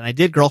happened, and I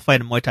did Girl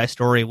Fight and Muay Thai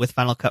Story with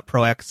Final Cut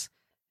Pro X.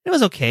 It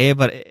was okay,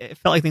 but it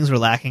felt like things were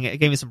lacking. It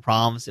gave me some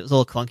problems. It was a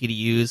little clunky to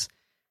use.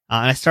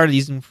 And I started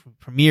using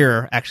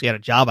Premiere actually at a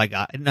job I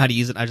got. I didn't know how to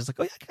use it, and I was just like,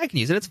 oh yeah, I can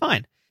use it. It's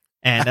fine.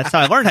 And that's how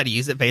I learned how to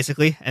use it,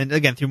 basically. And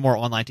again, through more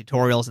online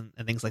tutorials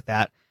and things like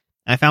that.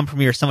 And I found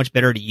Premiere so much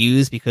better to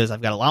use because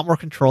I've got a lot more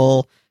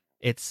control.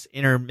 It's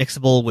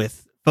intermixable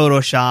with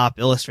Photoshop,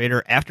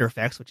 Illustrator, After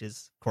Effects, which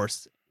is, of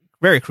course,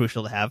 very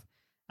crucial to have.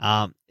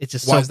 It's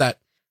just Why is that?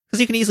 Because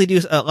you can easily do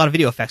a lot of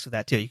video effects with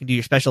that too. You can do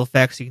your special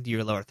effects, you can do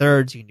your lower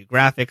thirds, you can do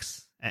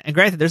graphics. And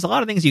granted, there's a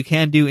lot of things you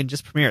can do in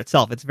just Premiere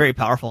itself. It's very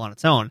powerful on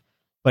its own.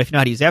 But if you know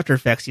how to use After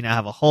Effects, you now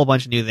have a whole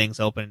bunch of new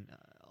things open.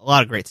 A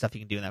lot of great stuff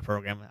you can do in that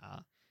program.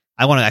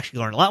 I want to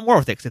actually learn a lot more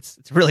with it because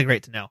it's really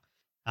great to know.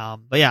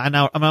 But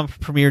yeah, I'm a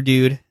Premiere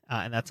dude,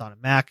 and that's on a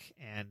Mac,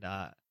 and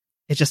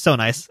it's just so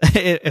nice.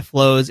 It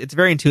flows. It's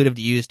very intuitive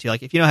to use too.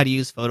 Like if you know how to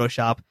use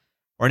Photoshop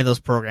or any of those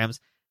programs,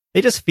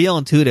 they just feel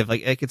intuitive.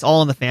 Like it's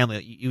all in the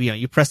family.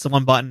 You press the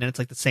one button and it's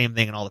like the same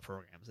thing in all the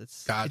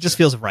programs. Gotcha. It just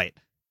feels right.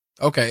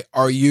 Okay.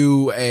 Are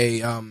you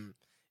and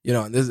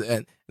this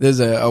is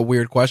a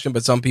weird question,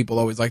 but some people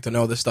always like to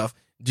know this stuff.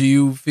 Do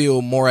you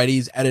feel more at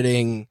ease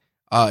editing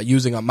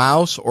using a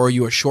mouse, or are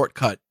you a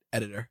shortcut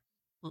editor?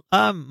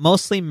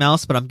 Mostly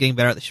mouse, but I'm getting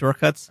better at the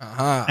shortcuts.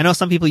 I know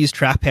some people use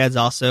trackpads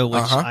also,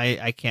 which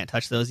I can't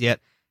touch those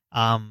yet.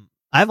 I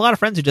have a lot of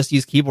friends who just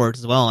use keyboards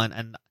as well,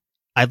 and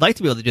I'd like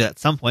to be able to do that at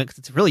some point because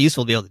it's really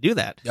useful to be able to do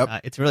that.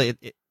 Yep. It's really,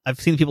 I've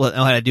seen people that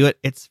know how to do it.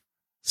 It's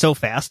so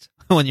fast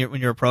when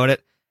you're a pro at it.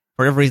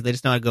 For whatever reason, they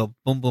just know how to go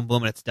boom, boom,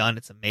 boom, and it's done.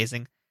 It's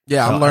amazing.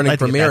 Yeah, So I'm learning I'd like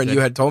to get Premiere, back and to you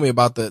it. had told me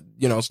about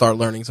start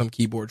learning some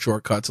keyboard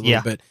shortcuts a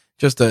little bit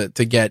just to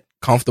get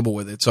comfortable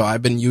with it. So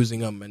I've been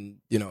using them, and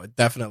it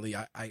definitely,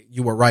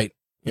 you were right.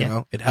 It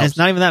And helps. it's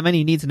not even that many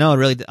you need to know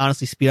really to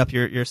honestly speed up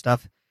your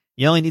stuff.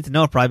 You only need to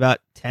know probably about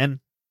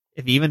 10,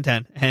 if even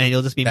 10, and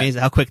you'll just be amazed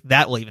at how quick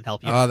that will even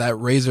help you. That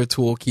razor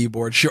tool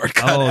keyboard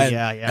shortcut. Oh, and,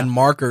 yeah. and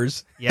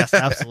markers. Yes,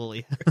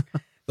 absolutely.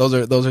 Those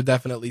are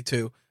definitely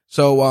two.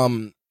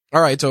 So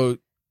All right, so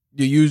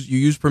you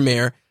use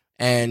Premiere,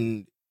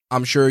 and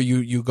I'm sure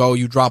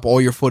you drop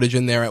all your footage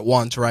in there at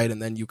once, right?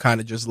 And then you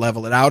kind of just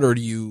level it out, or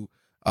do you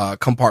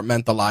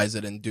compartmentalize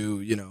it and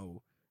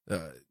do,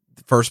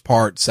 first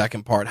part,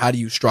 second part? How do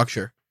you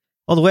structure?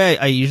 Well, the way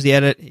I usually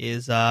edit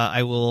is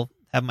I will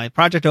have my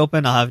project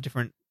open. I'll have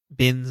different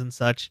bins and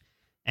such,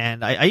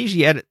 and I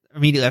usually edit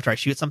immediately after I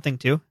shoot something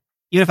too.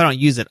 Even if I don't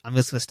use it, I'm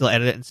just going to still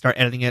edit it and start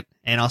editing it,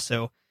 and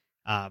also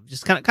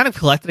just kind of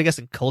collect it, I guess,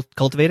 and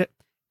cultivate it.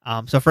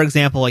 So, for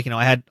example,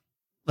 I had,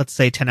 let's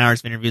say, 10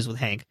 hours of interviews with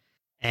Hank,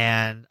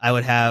 and I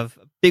would have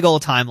a big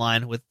old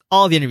timeline with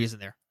all the interviews in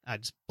there.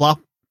 I'd just block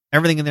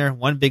everything in there,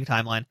 one big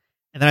timeline,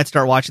 and then I'd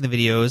start watching the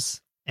videos,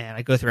 and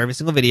I'd go through every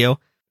single video,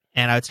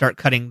 and I would start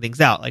cutting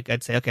things out. Like,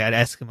 I'd say, okay, I'd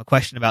ask him a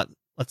question about,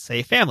 let's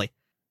say, family,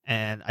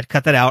 and I'd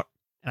cut that out,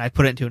 and I'd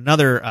put it into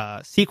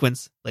another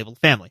sequence labeled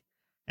family.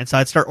 And so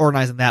I'd start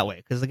organizing that way.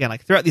 Because, again,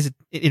 throughout these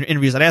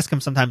interviews, I'd ask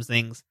him sometimes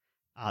things,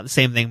 the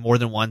same thing more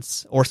than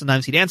once, or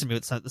sometimes he'd answer me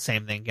with the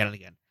same thing again and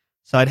again.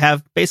 So I'd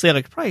have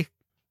basically probably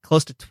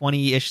close to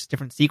 20-ish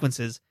different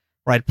sequences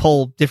where I'd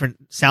pull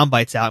different sound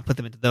bites out and put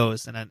them into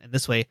those. And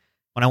this way,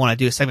 when I want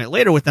to do a segment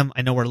later with them,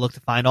 I know where to look to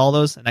find all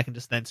those, and I can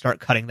just then start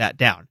cutting that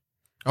down.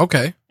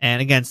 Okay.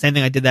 And again, same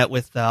thing, I did that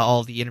with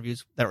all the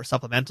interviews that were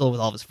supplemental with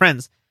all of his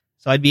friends.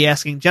 So I'd be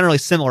asking generally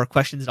similar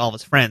questions to all of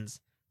his friends.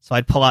 So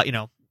I'd pull out,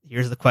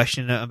 here's the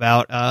question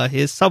about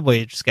his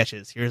Subway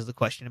sketches. Here's the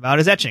question about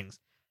his etchings.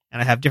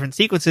 And I have different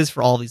sequences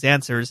for all these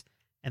answers.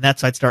 And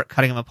that's how I'd start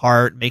cutting them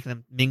apart, making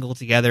them mingle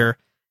together,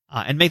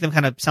 and make them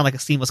kind of sound like a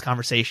seamless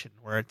conversation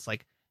where it's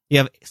like you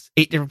have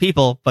 8 different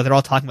people, but they're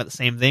all talking about the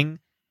same thing,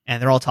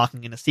 and they're all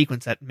talking in a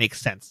sequence that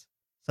makes sense.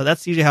 So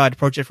that's usually how I'd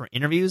approach it for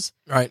interviews.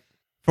 Right.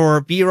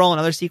 For B-roll and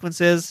other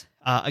sequences,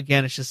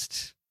 again, it's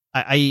just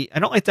I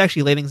don't like to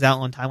actually lay things out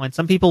on timeline.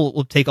 Some people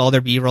will take all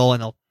their B-roll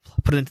and they'll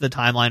put it into the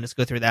timeline, just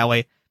go through it that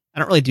way. I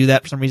don't really do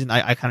that for some reason.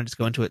 I kind of just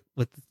go into it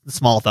with the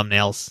small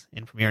thumbnails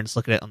in Premiere and just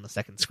look at it on the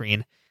second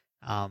screen.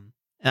 And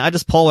I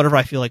just pull whatever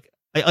I feel like.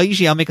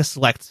 I'll make a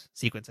select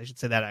sequence. I should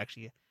say that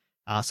actually.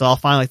 So I'll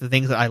find the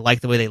things that I like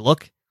the way they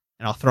look,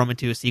 and I'll throw them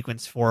into a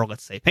sequence for,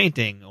 let's say,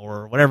 painting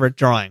or whatever,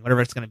 drawing,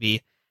 whatever it's going to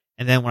be.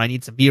 And then when I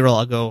need some B-roll,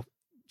 I'll go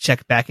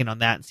check back in on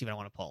that and see what I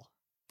want to pull.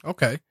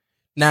 Okay.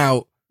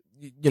 Now,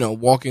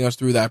 walking us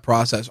through that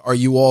process, are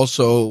you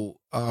also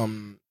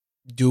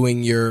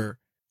doing your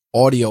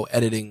audio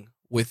editing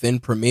within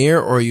Premiere,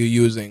 or are you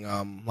using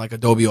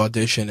Adobe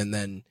Audition and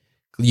then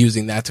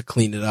using that to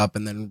clean it up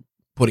and then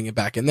putting it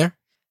back in there?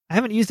 I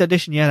haven't used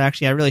Audition yet,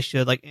 actually. I really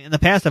should. In the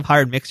past, I've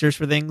hired mixers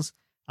for things,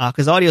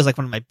 because audio is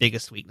one of my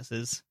biggest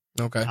weaknesses.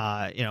 Okay.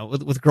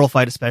 With Girl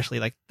Fight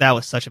especially, that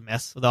was such a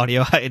mess with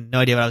audio. I had no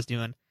idea what I was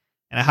doing.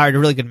 And I hired a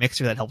really good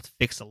mixer that helped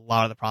fix a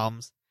lot of the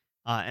problems.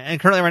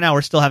 And currently right now,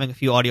 we're still having a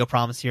few audio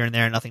problems here and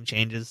there, and nothing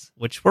changes,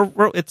 which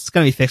it's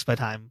going to be fixed by the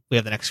time we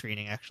have the next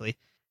screening, actually.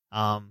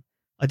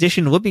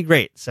 Audition would be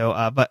great.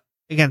 So, but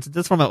again, since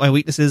that's one of my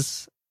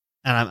weaknesses,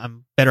 and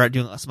I'm better at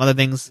doing some other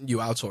things. You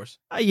outsource.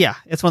 Yeah,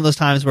 it's one of those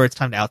times where it's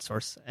time to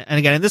outsource. And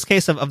again, in this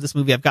case of this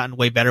movie, I've gotten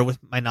way better with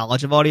my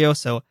knowledge of audio,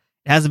 so it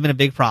hasn't been a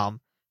big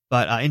problem.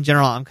 But in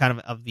general, I'm kind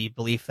of the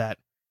belief that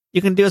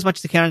you can do as much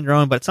as you can on your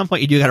own, but at some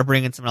point you do got to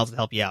bring in someone else to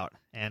help you out.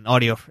 And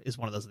audio is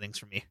one of those things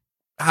for me.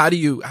 How do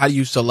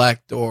you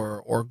select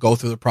or go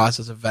through the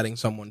process of vetting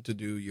someone to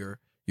do your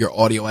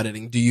audio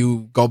editing? Do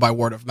you go by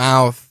word of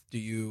mouth? Do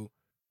you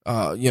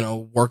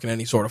work in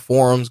any sort of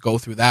forums, go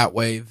through that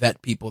way,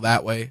 vet people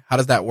that way? How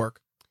does that work?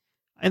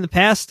 In the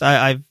past,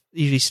 I've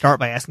usually start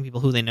by asking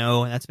people who they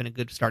know, and that's been a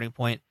good starting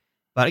point.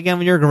 But again,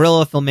 when you're a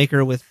guerrilla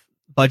filmmaker with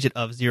budget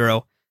of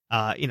zero,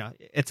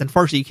 it's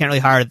unfortunate you can't really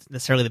hire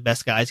necessarily the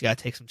best guys. You got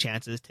to take some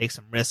chances, take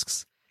some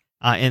risks.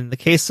 In the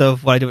case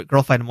of what I did with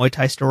Girl Fight and Muay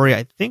Thai Story,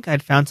 I think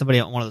I'd found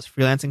somebody on one of those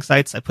freelancing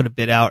sites. I put a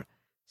bid out,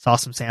 saw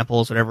some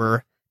samples,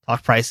 whatever,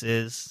 talked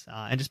prices,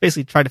 and just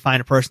basically tried to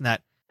find a person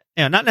that,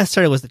 not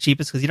necessarily was the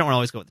cheapest, because you don't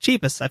always go with the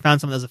cheapest. I found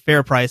someone that was a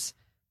fair price,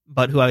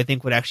 but who I would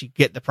think would actually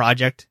get the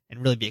project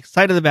and really be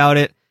excited about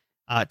it,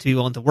 to be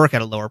willing to work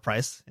at a lower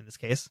price in this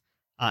case.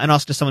 And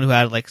also just someone who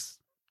had,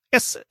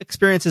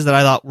 experiences that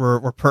I thought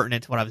were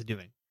pertinent to what I was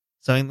doing.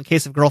 So in the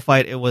case of Girl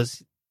Fight, it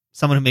was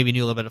someone who maybe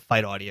knew a little bit of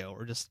fight audio,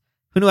 or just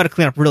who knew how to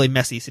clean up really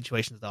messy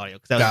situations with audio,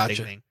 because that was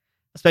a big thing.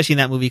 Especially in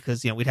that movie,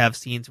 because, we'd have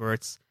scenes where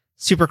it's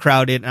super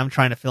crowded, and I'm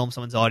trying to film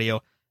someone's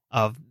audio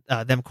of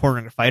them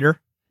cornering a fighter.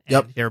 And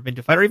if you've ever been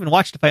to a fight or even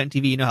watched a fight on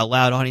TV, you know how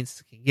loud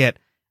audiences can get,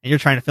 and you're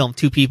trying to film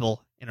 2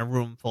 people in a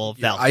room full of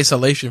thousands.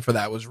 Isolation for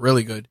that was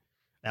really good.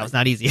 That was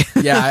not easy.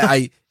 Yeah,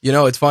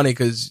 it's funny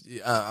because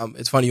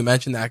it's funny you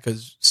mentioned that,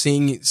 because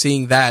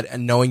seeing that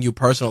and knowing you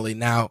personally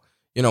now,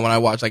 when I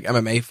watch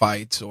MMA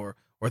fights or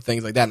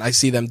things like that, and I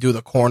see them do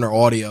the corner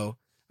audio,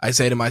 I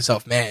say to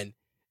myself, man,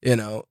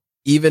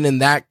 even in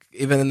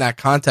that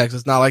context,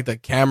 it's not like the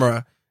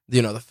camera,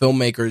 the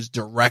filmmaker is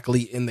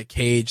directly in the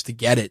cage to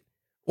get it.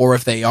 Or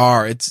if they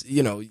are, it's,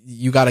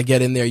 you got to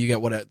get in there, you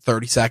get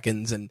 30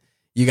 seconds, and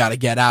you got to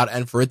get out.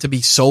 And for it to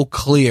be so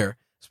clear,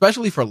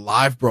 especially for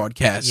live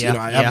broadcasts,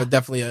 I have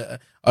definitely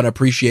an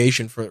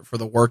appreciation for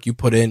the work you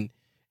put in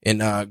in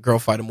Girl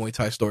Fight a Muay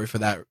Thai Story for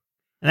that.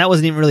 And that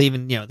wasn't even really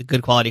the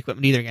good quality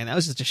equipment either. Again, that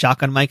was just a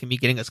shotgun mic and me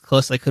getting as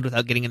close as I could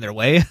without getting in their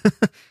way.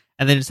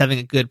 And then just having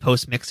a good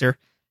post mixer.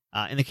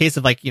 In the case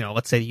of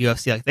let's say the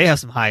UFC, they have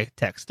some high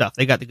tech stuff.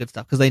 They got the good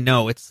stuff because they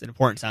know it's an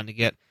important sound to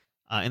get.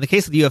 In the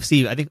case of the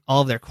UFC, I think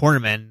all of their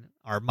cornermen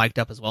are mic'd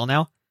up as well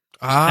now.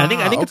 And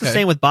I think it's the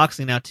same with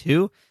boxing now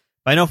too.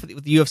 But I know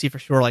with the UFC for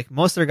sure,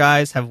 most of their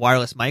guys have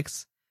wireless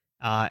mics.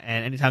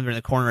 And anytime they're in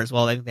the corner as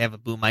well, I think they have a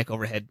boom mic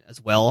overhead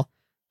as well.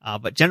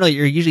 But generally,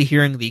 you're usually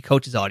hearing the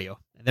coach's audio.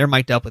 And they're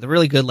mic'd up with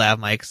really good lav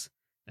mics.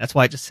 That's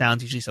why it just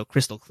sounds usually so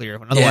crystal clear.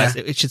 When otherwise,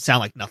 it should sound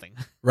like nothing.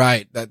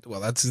 Right.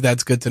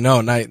 That's good to know.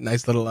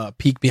 Nice little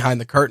peek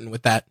behind the curtain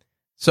with that.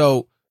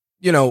 So,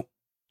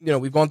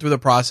 we've gone through the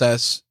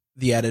process,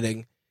 the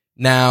editing.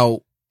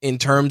 Now, in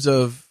terms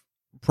of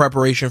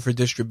preparation for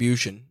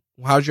distribution,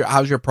 how's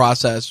your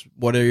process?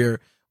 What are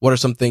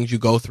some things you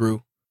go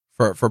through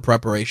for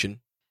preparation?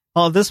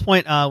 Well, at this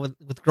point,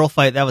 with Girl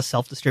Fight, that was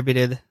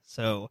self-distributed.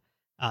 So,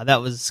 that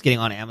was getting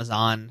on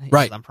Amazon,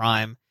 right? On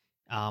Prime.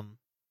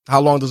 How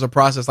long does a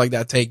process like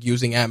that take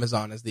using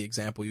Amazon as the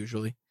example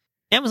usually?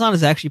 Amazon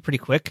is actually pretty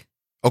quick.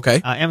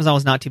 Okay. Amazon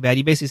was not too bad.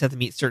 You basically just have to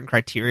meet certain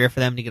criteria for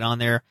them to get on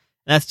there.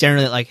 And that's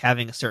generally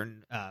having a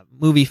certain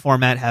movie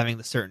format, having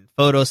the certain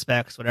photo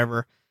specs,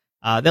 whatever.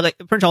 Pretty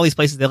much all these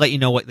places, they let you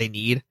know what they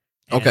need.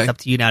 And it's up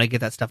to you now to get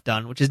that stuff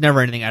done, which is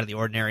never anything out of the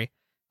ordinary.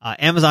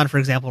 Amazon, for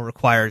example,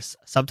 requires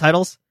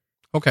subtitles.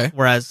 Okay.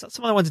 Whereas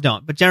some other ones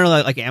don't. But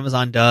generally,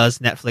 Amazon does,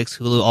 Netflix,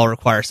 Hulu all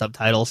require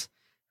subtitles.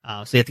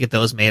 So you have to get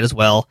those made as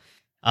well.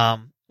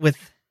 With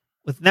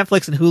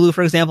Netflix and Hulu,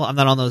 for example, I'm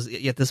not on those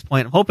yet at this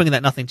point. I'm hoping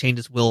that Nothing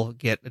Changes will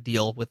get a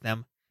deal with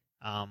them.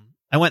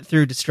 I went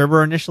through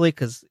Distributor initially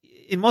because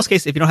in most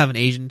cases, if you don't have an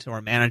agent or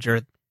a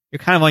manager, you're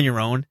kind of on your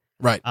own.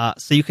 Right.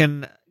 So you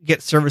can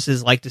get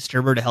services like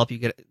Distributor to help you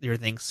get your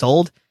things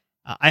sold.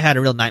 I had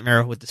a real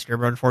nightmare with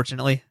Distributor,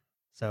 unfortunately.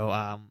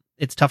 So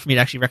it's tough for me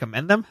to actually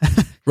recommend them.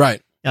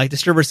 Right.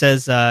 Distributor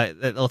says that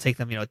it'll take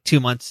them 2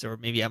 months or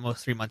maybe at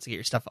most 3 months to get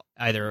your stuff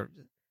either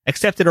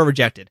accepted or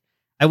rejected.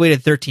 I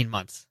waited 13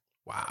 months.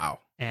 Wow.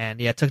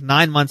 And it took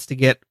 9 months to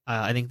get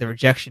I think the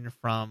rejection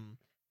from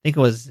I think it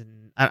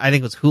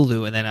was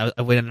Hulu, and then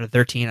I waited another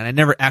 13, and I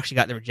never actually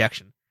got the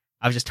rejection.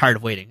 I was just tired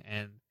of waiting,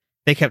 and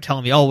they kept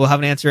telling me, "Oh, we'll have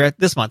an answer at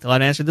this month. We'll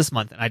have an answer this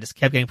month," and I just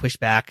kept getting pushed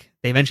back.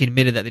 They eventually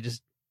admitted that they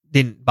just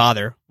didn't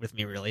bother with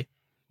me really.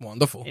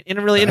 Wonderful. In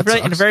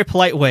a very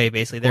polite way,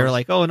 basically. They were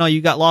like, "Oh no,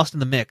 you got lost in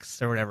the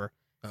mix or whatever."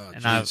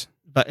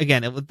 But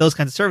again, with those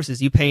kinds of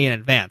services, you pay in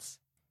advance.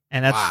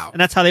 And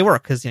that's how they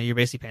work, because you're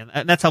basically paying.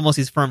 And that's how most of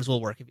these firms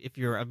will work. If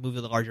you're a movie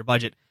with a larger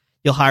budget,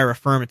 you'll hire a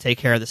firm to take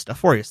care of this stuff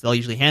for you. So they'll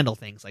usually handle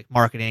things like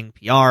marketing,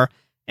 PR,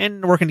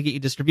 and working to get you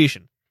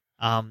distribution.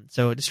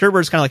 So Distributor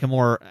is kind of a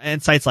more,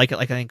 and sites like it,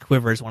 I think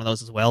Quiver is one of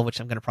those as well,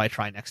 which I'm going to probably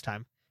try next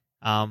time.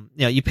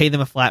 You pay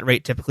them a flat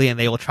rate typically, and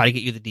they will try to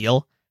get you the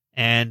deal.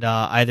 And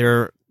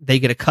either they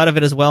get a cut of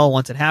it as well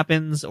once it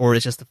happens, or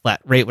it's just a flat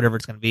rate, whatever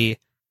it's going to be.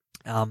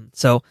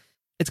 So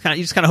it's you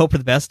just kind of hope for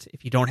the best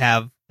if you don't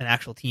have an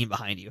actual team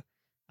behind you.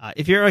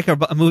 If you're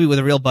a movie with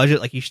a real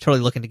budget, you should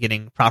totally look into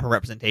getting proper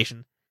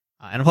representation.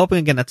 And I'm hoping,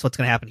 again, that's what's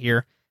going to happen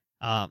here.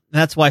 And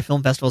that's why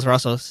film festivals are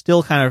also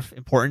still kind of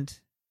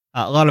important.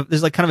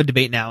 There's kind of a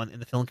debate now in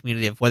the film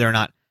community of whether or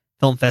not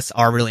film fests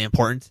are really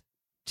important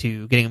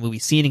to getting a movie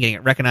seen and getting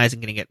it recognized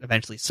and getting it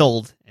eventually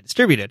sold and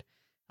distributed.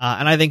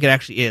 And I think it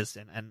actually is.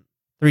 And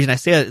the reason I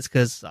say that is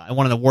because I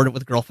won an award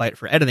with Girl Fight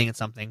for editing and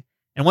something.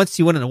 And once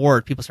you win an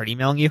award, people start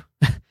emailing you.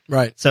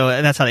 Right. So,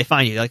 and that's how they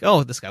find you. They're like,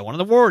 oh, this guy won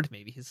an award.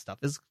 Maybe his stuff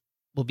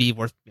will be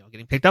worth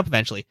getting picked up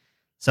eventually.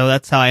 So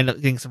that's how I end up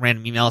getting some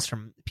random emails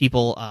from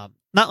people,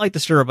 not like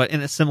Distributor, but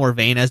in a similar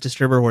vein as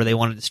Distributor, where they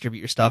want to distribute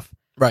your stuff.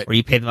 Right. Where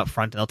you pay them up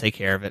front and they'll take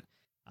care of it.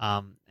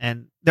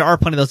 And there are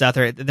plenty of those out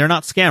there. They're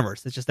not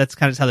scammers. It's just that's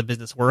kind of how the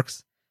business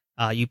works.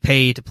 You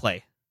pay to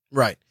play.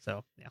 Right.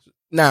 So yeah.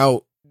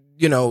 Now,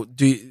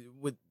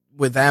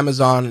 with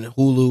Amazon and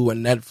Hulu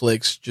and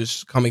Netflix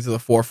just coming to the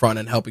forefront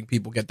and helping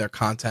people get their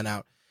content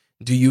out,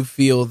 do you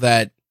feel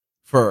that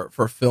for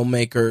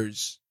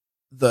filmmakers,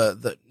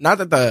 not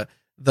that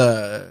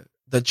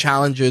the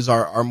challenges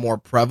are more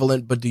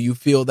prevalent, but do you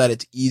feel that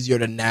it's easier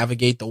to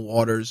navigate the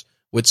waters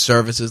with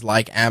services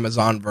like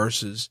Amazon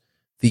versus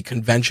the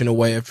conventional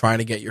way of trying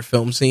to get your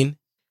film seen?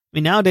 I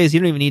mean, nowadays you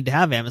don't even need to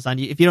have Amazon.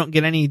 If you don't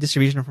get any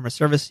distribution from a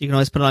service, you can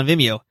always put it on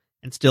Vimeo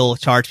and still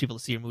charge people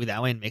to see your movie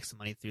that way and make some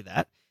money through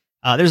that.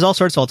 There's all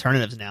sorts of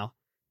alternatives now,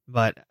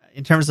 but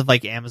in terms of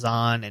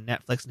Amazon and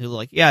Netflix and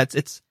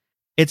Hulu,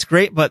 it's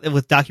great. But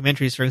with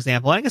documentaries, for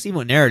example, and I guess even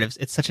with narratives,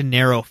 it's such a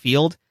narrow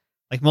field.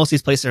 Most of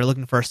these places are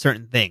looking for a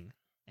certain thing,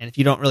 and if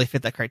you don't really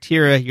fit that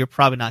criteria, you're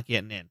probably not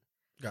getting in.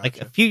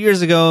 Gotcha. A few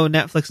years ago,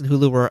 Netflix and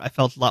Hulu were, I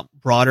felt, a lot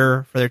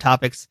broader for their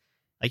topics.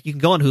 You can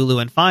go on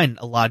Hulu and find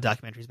a lot of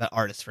documentaries about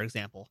artists, for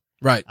example.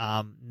 Right.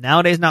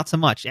 Nowadays, not so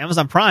much.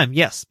 Amazon Prime,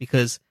 yes,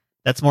 because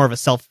that's more of a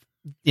self,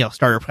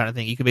 starter kind of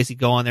thing. You can basically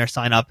go on there,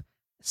 sign up,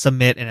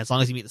 submit, and as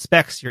long as you meet the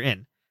specs, you're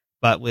in.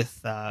 But with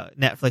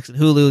Netflix and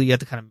Hulu, you have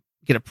to kind of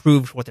get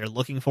approved for what they're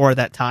looking for at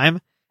that time.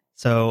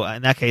 So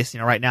in that case,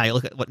 right now you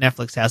look at what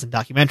Netflix has in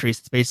documentaries.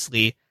 It's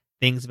basically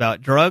things about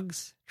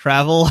drugs,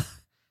 travel,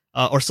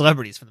 or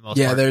celebrities for the most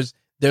part. Yeah,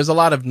 there's a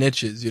lot of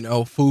niches.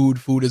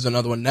 Food is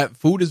another one.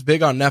 Food is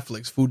big on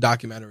Netflix. Food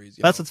documentaries.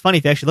 That's what's funny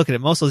if you actually look at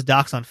it. Most of those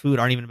docs on food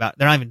they're not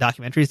even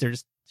documentaries. They're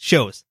just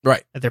shows,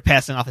 right? That they're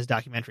passing off as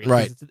documentaries.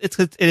 Right.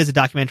 It is a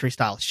documentary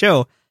style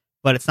show,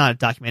 but it's not a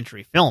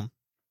documentary film.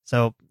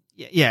 So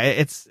yeah,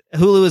 it's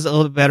Hulu is a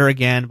little bit better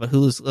again, but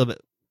Hulu's a little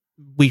bit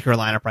weaker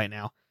lineup right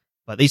now.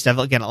 But they used to have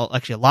again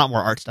actually a lot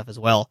more art stuff as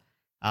well.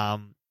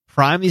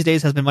 Prime these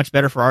days has been much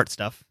better for art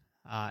stuff,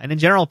 and in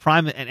general,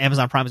 Prime and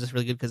Amazon Prime is just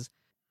really good because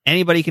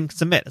anybody can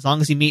submit as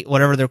long as you meet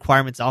whatever the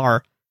requirements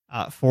are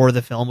for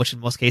the film, which in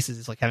most cases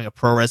is like having a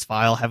ProRes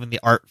file, having the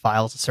art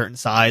files a certain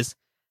size.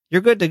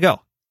 You're good to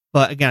go.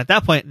 But again, at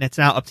that point, it's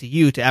now up to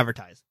you to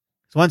advertise.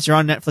 So once you're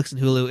on Netflix and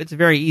Hulu, it's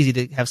very easy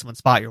to have someone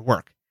spot your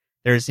work.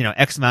 There's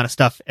X amount of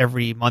stuff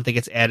every month that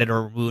gets added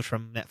or removed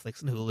from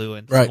Netflix and Hulu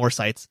and right. more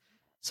sites.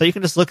 So you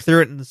can just look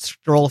through it and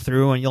scroll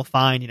through, and you'll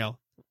find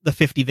the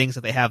 50 things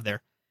that they have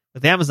there.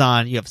 With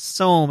Amazon, you have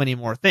so many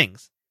more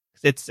things.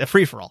 It's a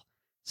free for all.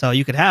 So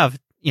you could have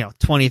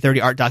 20,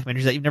 30 art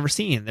documentaries that you've never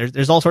seen.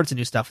 There's all sorts of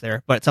new stuff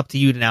there, but it's up to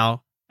you to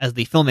now, as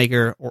the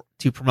filmmaker,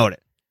 to promote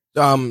it.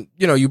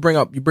 You bring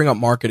up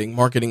marketing.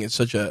 Marketing is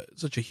such a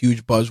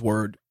huge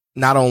buzzword,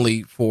 not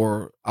only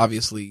for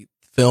obviously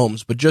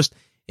films, but just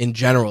in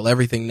general.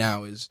 Everything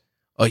now is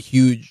a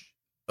huge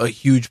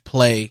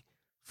play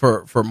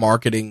for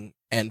marketing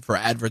and for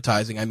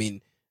advertising. I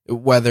mean,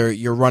 whether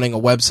you're running a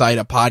website,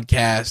 a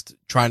podcast,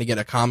 trying to get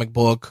a comic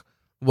book,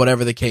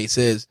 whatever the case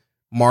is,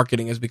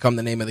 marketing has become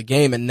the name of the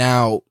game. And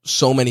now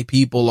so many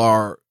people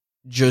are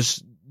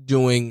just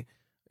doing,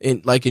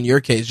 in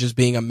your case, just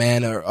being a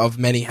man of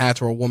many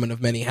hats or a woman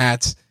of many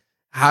hats.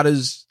 How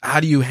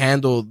do you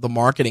handle the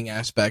marketing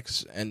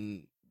aspects,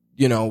 and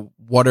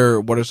what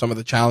are some of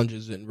the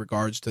challenges in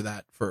regards to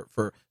that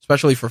for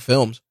especially for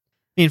films?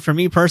 I mean, for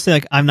me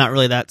personally, I'm not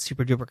really that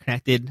super duper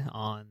connected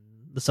on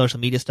the social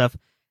media stuff.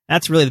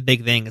 That's really the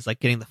big thing, is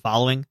getting the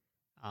following.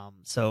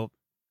 So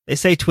they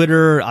say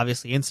Twitter,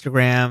 obviously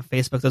Instagram,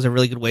 Facebook, those are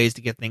really good ways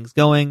to get things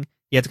going.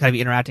 You have to kind of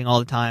be interacting all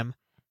the time.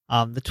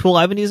 The tool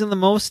I've been using the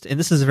most, and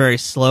this is very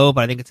slow,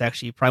 but I think it's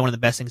actually probably one of the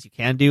best things you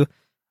can do,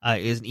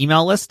 is an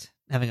email list,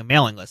 having a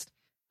mailing list.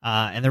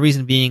 And the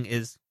reason being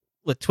is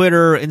with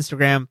Twitter,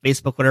 Instagram,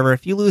 Facebook, whatever,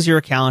 if you lose your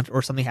account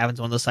or something happens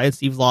on one of those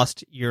sites, you've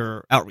lost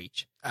your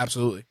outreach.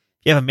 Absolutely.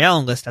 If you have a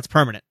mailing list, that's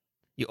permanent.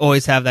 You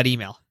always have that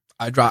email.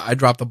 I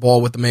dropped the ball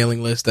with the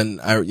mailing list, and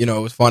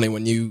it was funny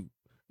when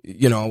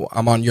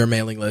I'm on your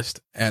mailing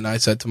list, and I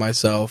said to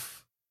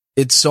myself,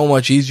 it's so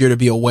much easier to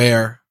be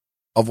aware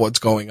of what's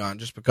going on,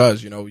 just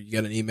because, you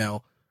get an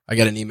email. I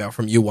get an email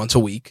from you once a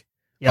week,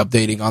 yep,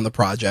 updating on the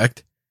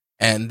project.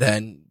 And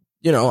then,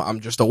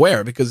 I'm just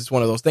aware, because it's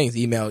one of those things.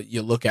 Email,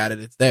 you look at it,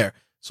 it's there.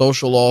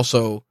 Social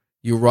also,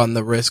 you run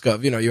the risk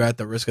of, you're at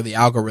the risk of the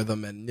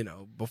algorithm, and,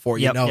 before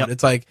you know it,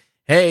 it's like,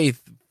 hey,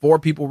 4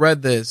 people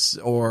read this,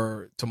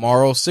 or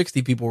tomorrow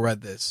 60 people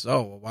read this.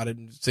 Oh, why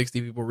didn't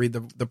 60 people read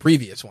the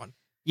previous one?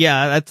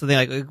 Yeah, that's the thing.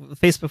 Like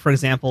Facebook, for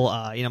example,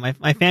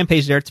 my fan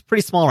page there, it's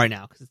pretty small right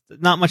now because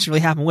not much really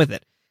happened with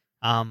it.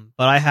 But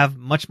I have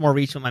much more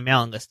reach with my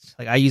mailing list.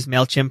 Like I use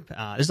MailChimp.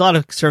 There's a lot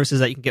of services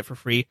that you can get for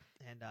free,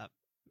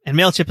 and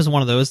MailChimp is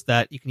one of those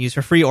that you can use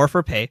for free or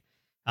for pay.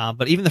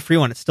 But even the free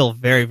one, it's still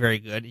very, very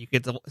good. You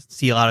get to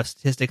see a lot of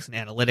statistics and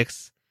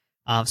analytics.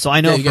 So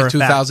I know you get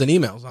 2,000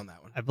 emails on that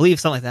one. I believe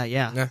something like that.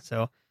 Yeah.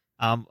 So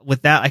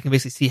with that, I can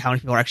basically see how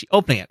many people are actually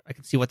opening it. I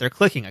can see what they're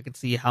clicking. I can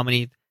see how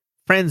many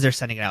friends they're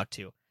sending it out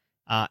to.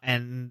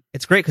 And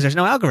it's great because there's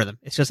no algorithm.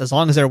 It's just as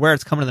long as they're aware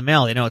it's coming in the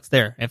mail, they know it's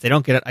there. And if they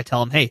don't get it, I tell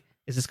them, hey,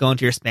 is this going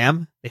to your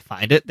spam? They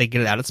find it. They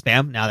get it out of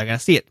spam. Now they're going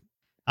to see it.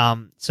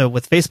 So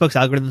with Facebook's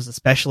algorithms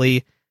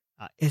especially,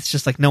 it's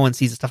just like no one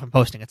sees the stuff I'm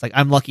posting. It's like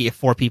I'm lucky if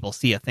 4 people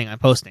see a thing I'm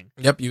posting.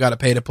 Yep, you got to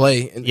pay to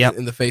play in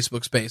the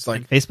Facebook space. Like,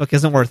 and Facebook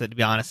isn't worth it, to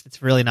be honest.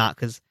 It's really not,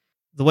 because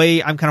the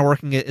way I'm kind of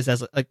working it is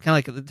as kind of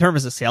like the term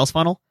is a sales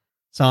funnel.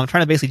 So I'm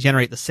trying to basically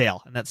generate the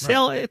sale, and that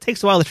sale, right, it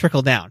takes a while to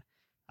trickle down.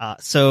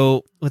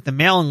 So with the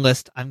mailing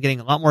list, I'm getting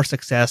a lot more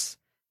success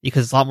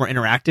because it's a lot more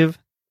interactive.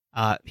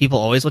 People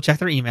always will check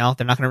their email.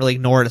 They're not going to really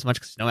ignore it as much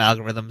because there's no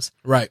algorithms.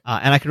 Right.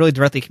 And I can really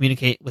directly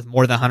communicate with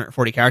more than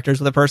 140 characters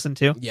with a person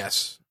too.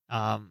 Yes.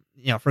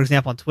 For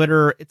example, on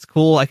Twitter, it's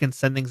cool. I can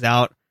send things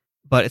out,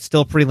 but it's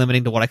still pretty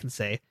limiting to what I can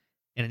say.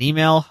 In an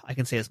email, I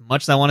can say as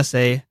much as I want to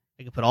say.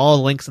 I can put all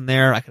the links in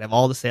there. I can have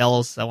all the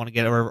sales I want to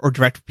get, or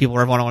direct people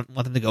wherever I want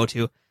them to go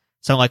to.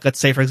 So, like, let's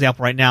say, for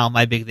example, right now,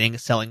 my big thing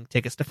is selling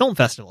tickets to film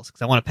festivals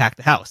because I want to pack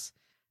the house.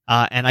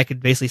 And I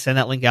could basically send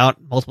that link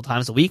out multiple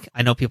times a week.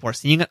 I know people are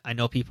seeing it. I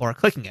know people are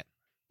clicking it.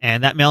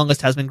 And that mailing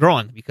list has been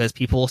growing because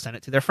people will send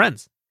it to their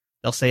friends.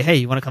 They'll say, hey,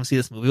 you want to come see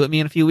this movie with me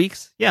in a few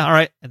weeks? Yeah, all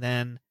right. And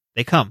then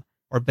they come.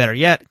 Or better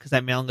yet, because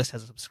that mailing list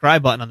has a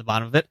subscribe button on the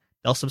bottom of it,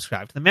 they'll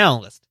subscribe to the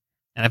mailing list.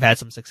 And I've had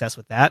some success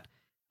with that.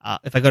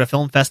 If I go to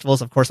film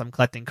festivals, of course, I'm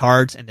collecting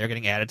cards and they're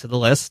getting added to the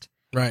list.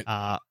 Right.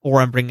 Or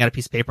I'm bringing out a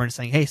piece of paper and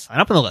saying, hey, sign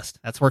up on the list.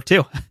 That's work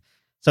too.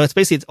 So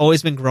it's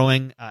always been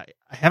growing. I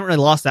haven't really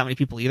lost that many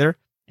people either.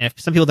 And if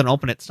some people didn't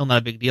open it, it's still not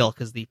a big deal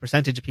because the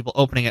percentage of people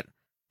opening it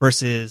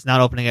versus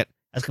not opening it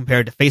as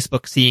compared to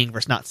Facebook seeing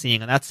versus not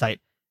seeing on that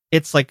site,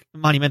 it's like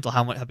monumental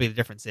how big the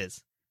difference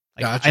is.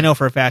 Like, Gotcha. I know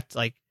for a fact,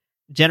 like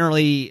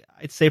generally,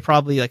 I'd say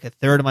probably like a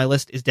third of my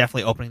list is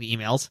definitely opening the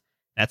emails.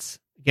 That's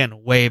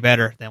again way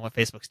better than what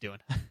Facebook's doing.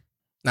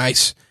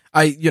 Nice.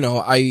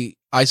 I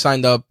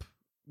signed up.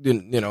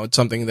 It's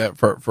something that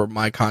for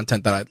my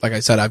content that like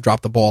I said, I've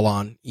dropped the ball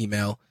on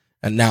email,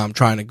 and now I'm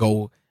trying to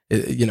go.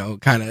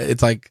 Kind of,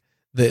 it's like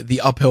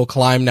the uphill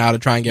climb now to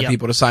try and get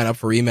people to sign up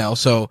for email.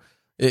 So,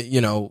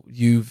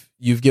 you've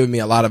given me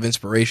a lot of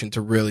inspiration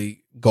to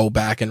really go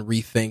back and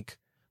rethink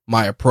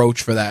my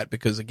approach for that,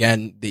 because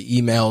again,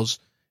 the emails,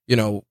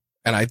 and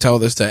I tell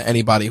this to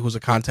anybody who's a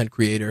content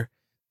creator,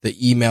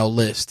 the email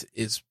list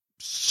is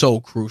so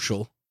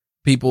crucial.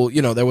 People,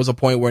 there was a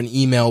point where an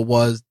email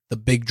was the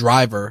big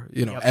driver,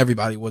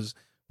 everybody was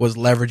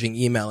leveraging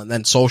email, and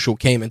then social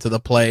came into the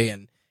play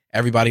and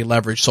everybody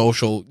leveraged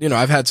social.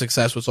 I've had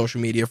success with social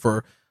media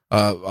for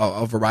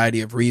a variety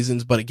of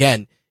reasons, but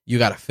again, you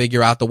got to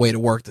figure out the way to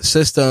work the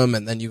system.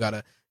 And then you got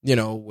to,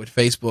 with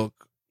Facebook,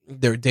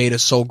 their data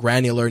is so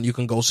granular and you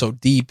can go so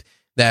deep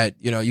that,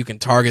 you can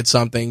target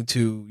something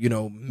to,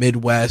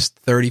 Midwest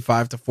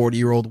 35 to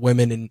 40-year-old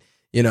women and,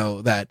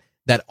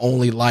 that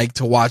only like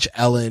to watch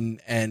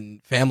Ellen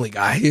and Family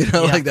Guy,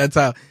 like that's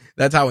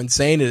how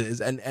insane it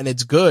is. And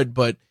it's good,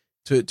 but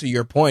to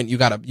your point, you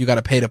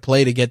gotta pay to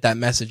play to get that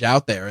message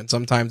out there. And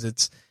sometimes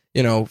it's,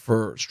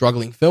 for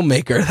struggling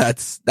filmmaker,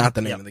 that's not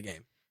the name of the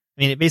game.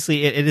 I mean,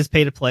 it is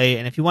pay to play.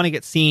 And if you want to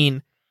get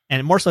seen,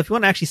 and more so if you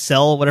want to actually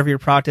sell whatever your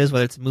product is,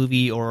 whether it's a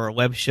movie or a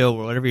web show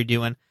or whatever you're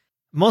doing,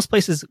 most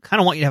places kind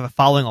of want you to have a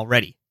following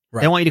already.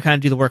 Right. They want you to kind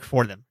of do the work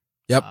for them.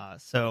 Yep.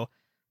 So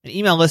an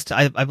email list,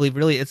 I believe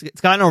really it's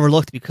gotten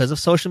overlooked because of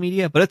social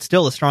media, but it's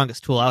still the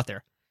strongest tool out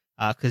there.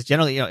 Because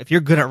generally, if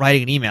you're good at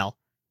writing an email,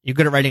 you're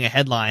good at writing a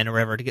headline or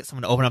whatever to get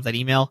someone to open up that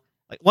email.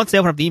 Like once they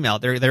open up the email,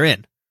 they're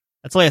in.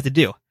 That's all you have to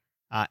do.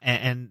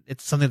 And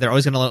it's something they're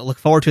always going to look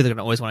forward to. They're going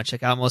to always want to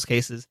check out in most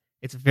cases.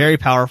 It's very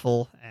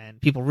powerful,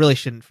 and people really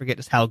shouldn't forget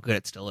just how good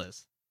it still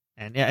is.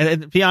 And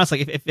and to be honest,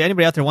 like if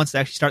anybody out there wants to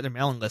actually start their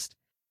mailing list,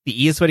 the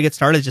easiest way to get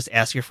started is just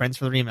ask your friends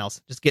for their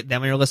emails. Just get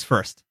them on your list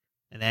first,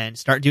 and then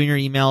start doing your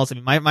emails. I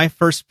mean, my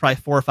first probably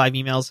 4 or 5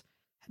 emails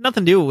had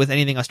nothing to do with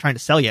anything I was trying to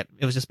sell yet.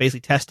 It was just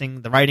basically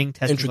testing the writing,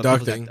 testing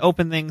introducing, to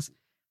open things.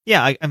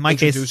 Yeah, in my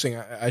case,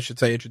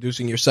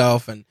 introducing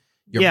yourself and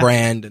your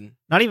brand, and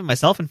not even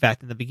myself. In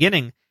fact, in the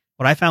beginning,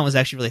 what I found was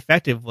actually really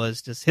effective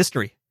was just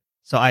history.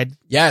 So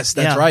yes,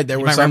 that's right. There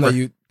were some that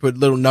you put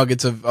little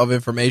nuggets of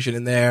information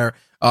in there.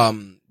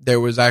 There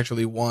was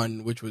actually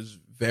one which was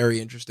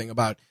very interesting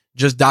about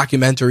just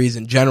documentaries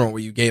in general,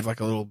 where you gave like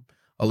a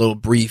little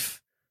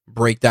brief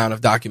breakdown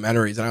of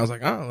documentaries, and I was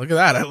like, oh, look at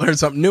that! I learned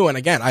something new. And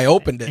again, I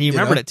opened it, and you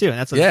remembered it too, and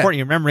that's what's important.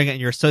 You're remembering it,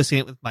 and you're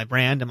associating it with my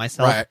brand and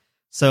myself. Right.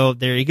 So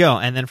there you go.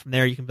 And then from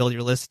there, you can build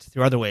your list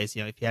through other ways.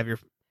 If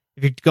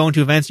you're going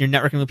to events, and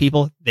you're networking with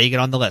people, they get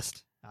on the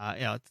list.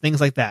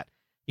 Things like that.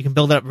 You can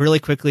build it up really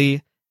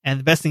quickly. And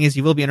the best thing is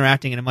you will be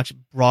interacting in a much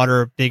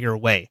broader, bigger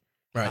way.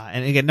 Right.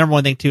 And again, number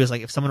one thing too is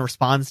like if someone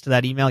responds to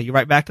that email, you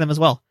write back to them as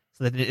well.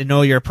 So that they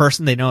know you're a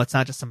person. They know it's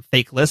not just some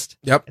fake list.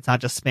 Yep. It's not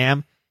just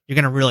spam. You're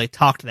going to really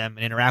talk to them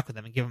and interact with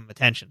them and give them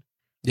attention.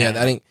 Yeah,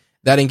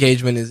 that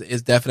engagement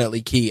is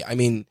definitely key. I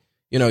mean,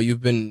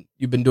 you've been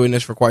doing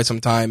this for quite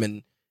some time,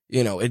 and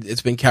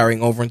it's been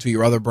carrying over into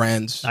your other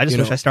brands. I just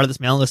wish I started this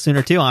mailing list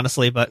sooner too,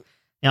 honestly. But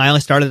I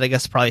only started, I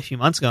guess, probably a few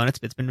months ago, and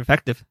it's been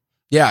effective.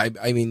 Yeah,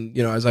 I mean,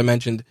 as I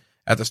mentioned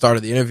at the start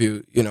of the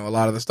interview, a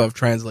lot of the stuff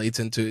translates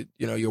into,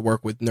 your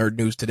work with Nerd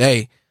News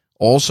Today.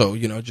 Also,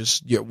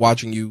 just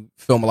watching you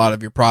film a lot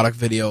of your product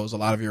videos, a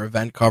lot of your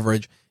event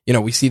coverage,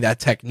 we see that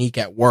technique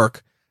at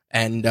work.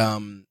 And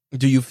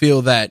do you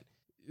feel that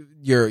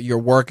your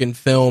work in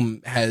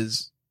film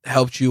has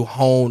helped you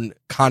hone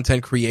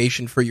content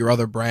creation for your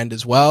other brand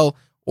as well?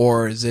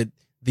 Or is it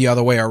the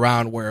other way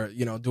around where,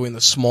 doing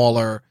the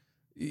smaller,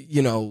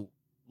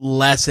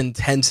 less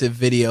intensive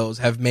videos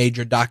have made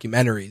your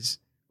documentaries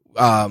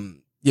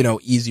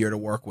easier to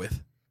work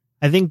with?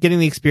 I think getting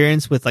the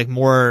experience with like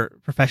more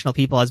professional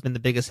people has been the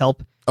biggest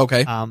help.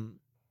 Okay.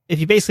 If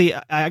you basically,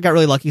 I got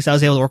really lucky, so I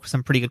was able to work with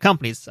some pretty good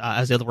companies.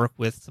 I was able to work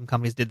with some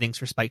companies that did things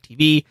for Spike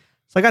TV.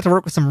 So I got to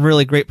work with some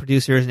really great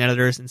producers and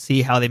editors and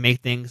see how they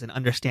make things and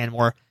understand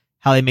more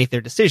how they make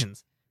their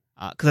decisions.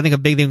 Because I think a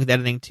big thing with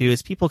editing too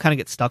is people kind of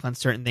get stuck on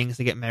certain things.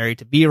 They get married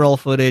to B-roll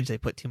footage. They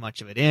put too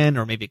much of it in,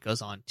 or maybe it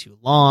goes on too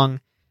long.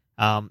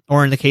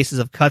 Or in the cases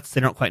of cuts,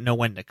 they don't quite know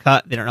when to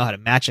cut. They don't know how to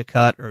match a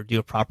cut or do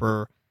a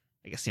proper,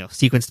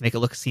 sequence to make it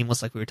look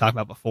seamless like we were talking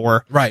about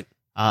before. Right.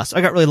 So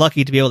I got really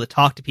lucky to be able to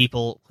talk to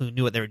people who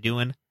knew what they were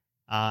doing.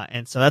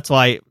 And so that's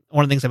why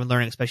one of the things I've been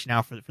learning, especially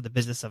now for the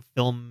business of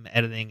film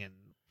editing and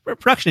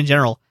production in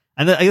general,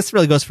 and I guess it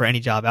really goes for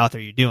any job out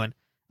there you're doing,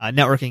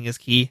 networking is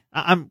key.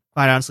 I'm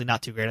quite honestly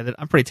not too great at it.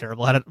 I'm pretty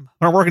terrible at it.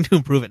 I'm working to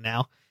improve it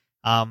now.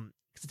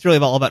 Because it's really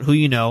all about who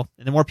you know.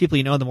 And the more people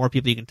you know, the more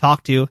people you can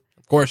talk to.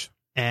 Of course.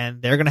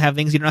 And they're going to have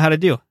things you don't know how to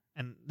do.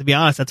 And to be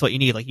honest, that's what you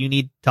need. Like, you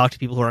need to talk to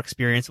people who are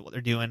experienced at what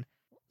they're doing,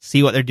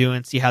 see what they're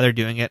doing, see how they're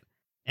doing it.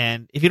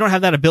 And if you don't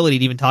have that ability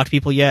to even talk to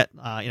people yet,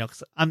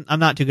 because I'm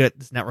not too good at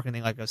this networking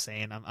thing, like I was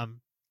saying.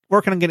 I'm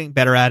working on getting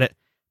better at it.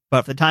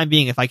 But for the time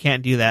being, if I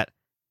can't do that,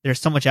 there's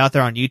so much out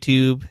there on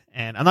YouTube.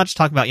 And I'm not just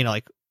talking about,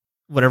 like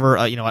whatever,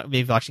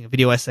 maybe watching a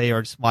video essay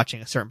or just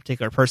watching a certain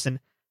particular person.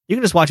 You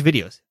can just watch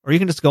videos, or you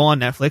can just go on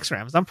Netflix or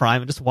Amazon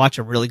Prime and just watch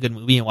a really good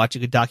movie and watch a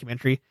good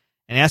documentary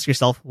and ask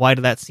yourself, why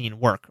did that scene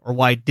work, or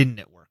why didn't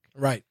it work?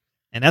 Right.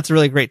 And that's a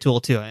really great tool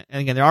too. And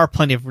again, there are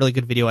plenty of really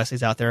good video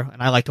essays out there,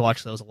 and I like to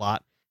watch those a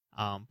lot.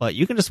 But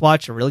you can just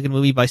watch a really good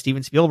movie by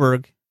Steven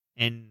Spielberg,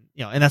 and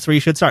and that's where you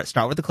should start.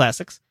 Start with the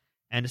classics,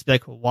 and just be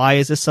like, why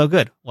is this so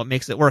good? What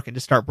makes it work? And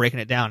just start breaking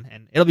it down.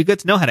 And it'll be good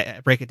to know how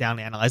to break it down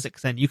and analyze it,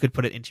 because then you could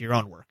put it into your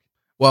own work.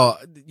 Well,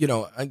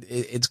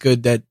 it's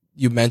good that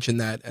you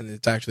mentioned that, and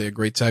it's actually a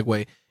great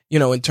segue.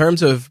 In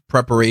terms of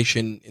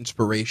preparation,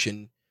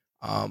 inspiration,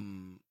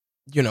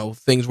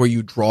 things where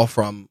you draw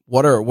from,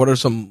 what are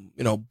some,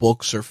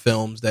 books or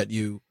films that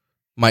you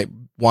might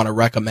want to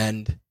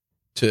recommend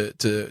to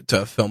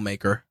a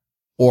filmmaker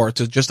or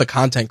to just a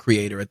content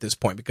creator at this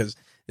point? Because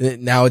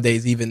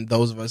nowadays, even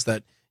those of us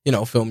that,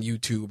 film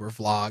YouTube or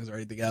vlogs or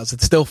anything else,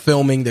 it's still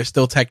filming. There's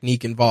still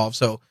technique involved.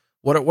 So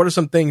what are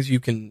some things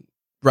you can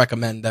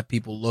recommend that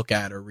people look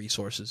at, or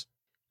resources?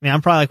 I mean,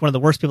 I'm probably like one of the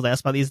worst people to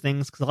ask about these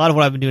things, because a lot of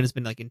what I've been doing has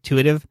been like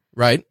intuitive.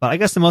 Right. But I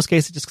guess in most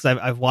cases, just because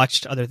I've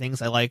watched other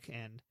things I like.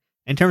 And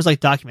in terms of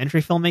like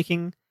documentary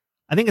filmmaking,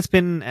 I think it's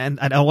been, and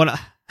I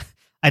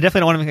definitely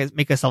don't want to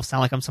make myself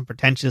sound like I'm some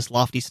pretentious,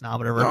 lofty snob,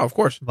 whatever. No, of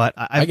course. But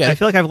I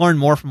feel like I've learned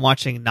more from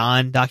watching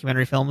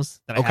non-documentary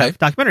films than I have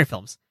documentary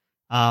films.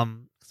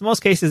 In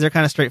most cases, they're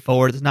kind of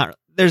straightforward.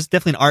 There's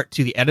definitely an art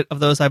to the edit of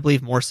those, I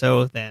believe, more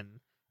so than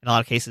in a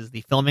lot of cases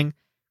the filming.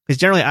 Because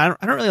generally, I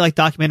don't really like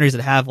documentaries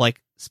that have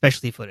like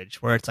specialty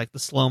footage where it's like the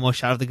slow-mo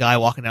shot of the guy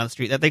walking down the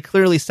street that they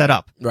clearly set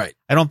up. Right.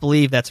 I don't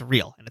believe that's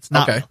real, and it's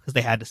not real because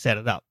they had to set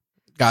it up.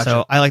 Gotcha.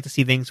 So I like to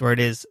see things where it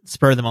is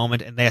spur of the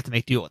moment, and they have to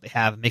make do with what they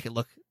have and make it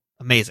look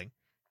amazing.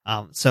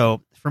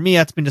 So for me,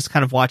 that's been just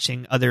kind of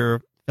watching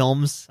other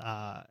films.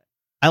 I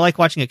like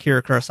watching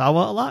Akira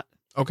Kurosawa a lot.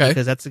 Okay.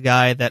 Because that's a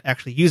guy that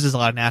actually uses a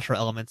lot of natural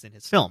elements in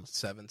his films.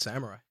 Seven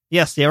Samurai.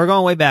 Yes, yeah, we're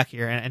going way back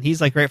here, and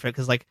he's like great for it,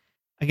 because like,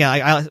 again,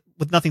 I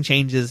with Nothing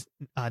Changes,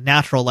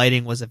 natural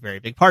lighting was a very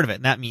big part of it,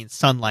 and that means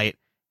sunlight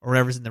or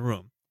whatever's in the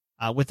room.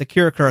 With the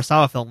Akira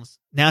Kurosawa films,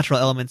 natural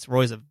elements were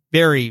always a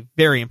very,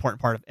 very important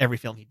part of every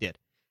film he did.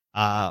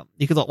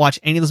 You could watch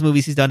any of those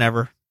movies he's done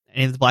ever,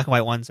 any of the black and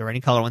white ones or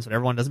any color ones,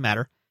 whatever one, doesn't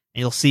matter,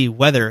 and you'll see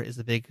weather is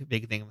the big,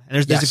 big thing.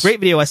 And there's a great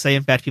video essay,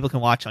 in fact, people can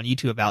watch on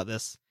YouTube about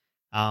this.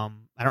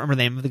 I don't remember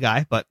the name of the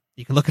guy, but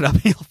you can look it up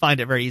and you'll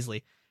find it very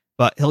easily.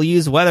 But he'll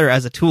use weather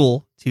as a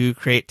tool to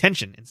create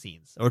tension in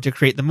scenes, or to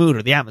create the mood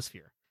or the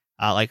atmosphere.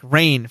 Like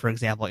rain, for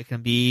example, it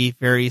can be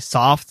very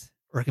soft,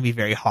 or it can be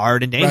very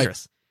hard and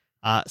dangerous.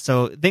 Right.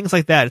 So things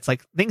like that, it's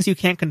like things you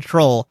can't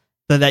control,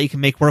 but that you can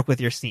make work with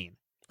your scene.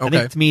 Okay. I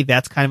think to me,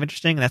 that's kind of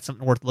interesting, and that's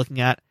something worth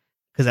looking at,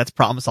 because that's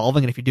problem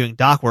solving. And if you're doing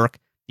doc work,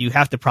 you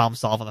have to problem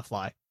solve on the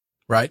fly.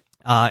 Right.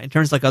 In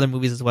terms of like other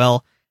movies as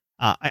well,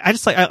 I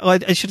just like,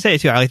 I should say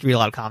it too, I like to read a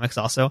lot of comics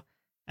also.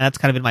 And that's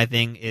kind of been my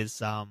thing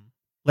is,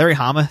 Larry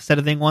Hama said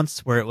a thing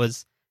once where it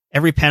was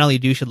every panel you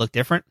do should look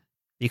different,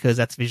 because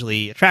that's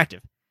visually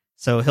attractive.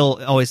 So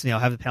he'll always,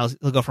 have the panels,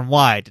 he'll go from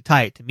wide to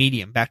tight to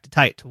medium, back to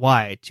tight to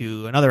wide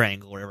to another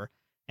angle or whatever.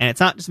 And it's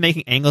not just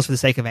making angles for the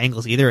sake of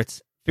angles either.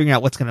 It's figuring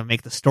out what's going to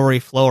make the story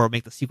flow or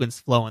make the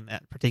sequence flow in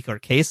that particular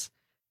case.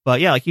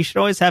 But yeah, like you should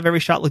always have every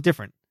shot look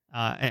different,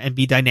 and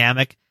be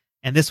dynamic.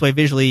 And this way,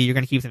 visually, you're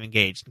going to keep them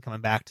engaged and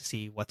coming back to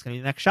see what's going to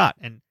be the next shot.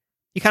 And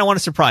you kind of want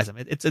to surprise them.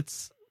 It's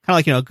kind of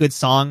like, a good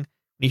song.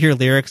 When you hear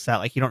lyrics that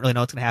like you don't really know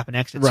what's going to happen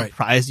next, it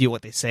surprises you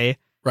what they say.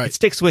 Right. It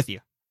sticks with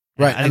you.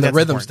 Right. And the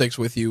rhythm sticks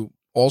with you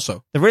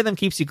also. The rhythm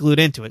keeps you glued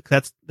into it.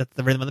 That's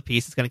the rhythm of the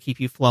piece. It's going to keep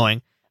you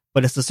flowing.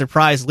 But it's the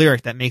surprise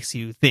lyric that makes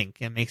you think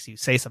and makes you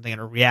say something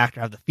or react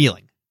or have the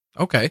feeling.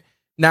 Okay.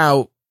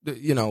 Now,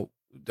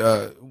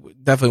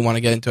 definitely want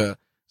to get into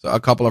a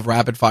couple of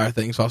rapid fire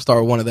things. So I'll start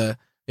with one of the,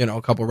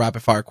 a couple of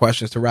rapid fire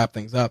questions to wrap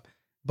things up.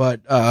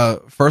 But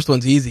first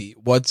one's easy.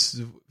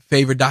 What's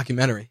favorite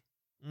documentary?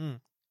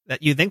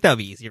 That you think that would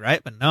be easy,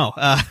 right? But no.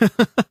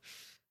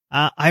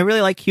 I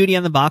really like Cutie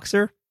and the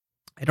Boxer.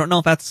 I don't know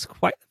if that's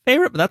quite a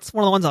favorite, but that's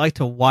one of the ones I like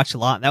to watch a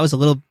lot. And that was a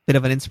little bit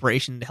of an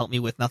inspiration to help me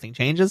with Nothing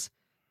Changes,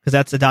 because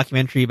that's a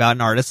documentary about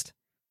an artist.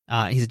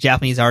 He's a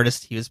Japanese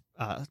artist. He was,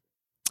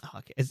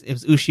 it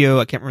was Ushio.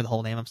 I can't remember the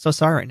whole name. I'm so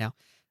sorry right now.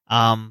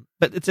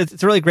 But it's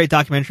a really great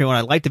documentary. What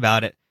I liked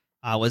about it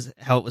was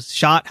how it was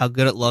shot, how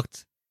good it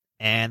looked,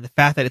 and the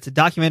fact that it's a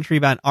documentary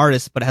about an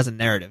artist, but it has a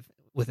narrative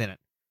within it.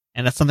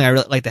 And that's something I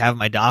really like to have in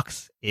my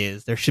docs,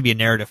 is there should be a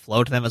narrative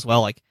flow to them as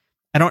well. Like,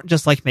 I don't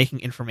just like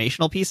making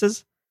informational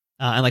pieces.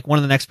 And like one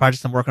of the next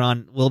projects I'm working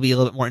on will be a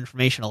little bit more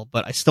informational,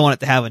 but I still want it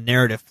to have a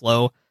narrative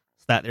flow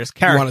so that there's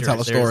characters. You want to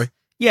tell a story.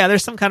 Yeah,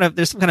 there's some kind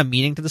of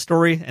meaning to the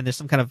story, and there's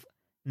some kind of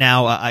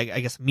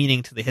I guess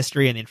meaning to the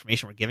history and the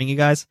information we're giving you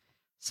guys.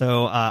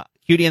 So,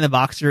 Cutie and the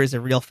Boxer is a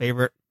real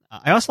favorite.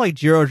 I also like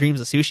Jiro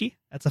Dreams of Sushi.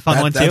 That's a fun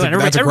one too. That's And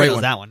everybody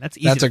knows that one. That's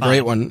easy. That's to a find.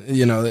 great one.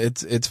 You know,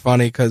 it's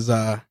funny because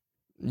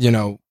you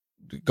know,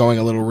 going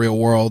a little real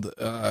world,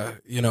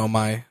 you know,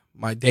 my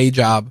day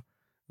job,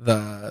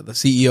 the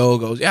CEO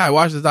goes, yeah, I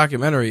watched this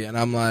documentary, and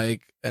I'm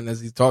like, and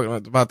as he's talking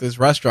about this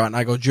restaurant,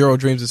 I go, Jiro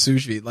Dreams of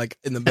Sushi, like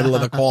in the middle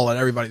of the call, and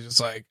everybody's just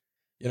like,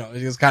 you know,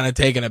 just kind of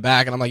taking it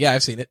back, and I'm like, yeah,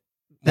 I've seen it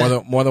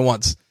more than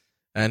once.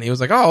 And he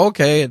was like, oh,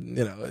 okay. And,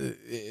 you know,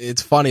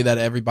 it's funny that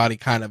everybody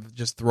kind of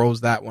just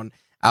throws that one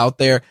out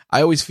there.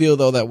 I always feel,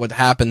 though, that what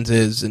happens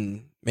is,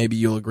 and maybe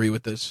you'll agree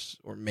with this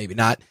or maybe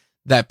not,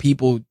 that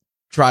people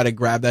try to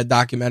grab that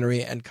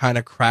documentary and kind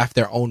of craft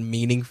their own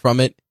meaning from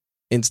it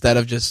instead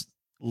of just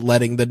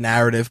letting the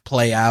narrative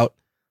play out.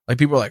 Like,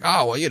 people are like,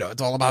 oh, well, you know,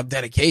 it's all about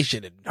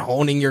dedication and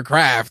honing your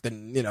craft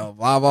and, you know,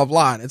 blah, blah,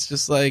 blah. And it's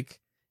just like,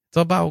 it's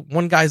about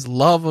one guy's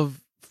love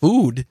of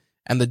food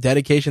and the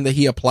dedication that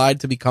he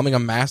applied to becoming a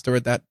master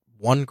at that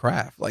one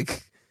craft.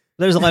 Like,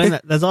 there's a lot in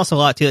that. There's also a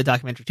lot to the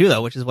documentary too,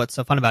 though, which is what's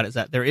so fun about it, is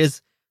that there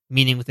is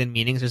meaning within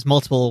meanings. There's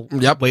multiple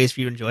ways for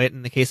you to enjoy it.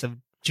 In the case of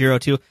Jiro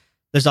too,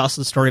 there's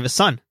also the story of his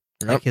son,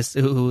 like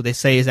who they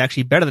say is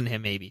actually better than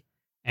him, maybe.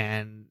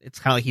 And it's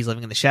kind of like he's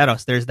living in the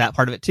shadows. There's that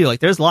part of it too.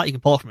 Like, there's a lot you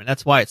can pull from it.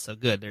 That's why it's so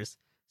good. There's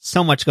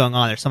so much going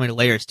on. There's so many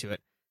layers to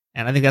it.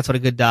 And I think that's what a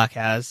good doc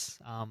has.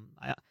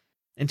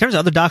 In terms of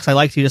other docs I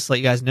like to, just to let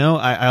you guys know,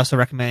 I also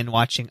recommend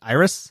watching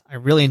Iris. I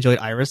really enjoyed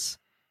Iris,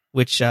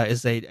 which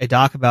is a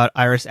doc about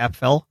Iris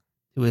Apfel,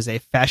 who is a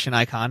fashion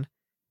icon.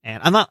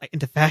 And I'm not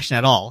into fashion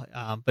at all,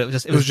 but it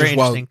was very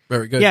interesting.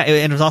 Very good. Yeah,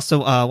 and it was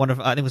also one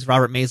of, I think it was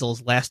Robert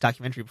Mazel's last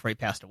documentary before he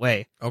passed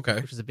away. Okay.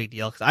 Which was a big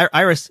deal, because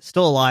Iris is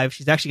still alive.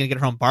 She's actually going to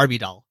get her own Barbie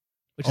doll,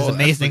 which is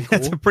amazing.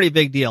 That's a pretty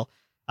big deal.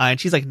 And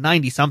she's like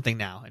 90-something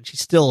now, and she's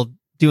still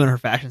doing her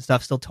fashion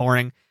stuff, still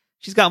touring.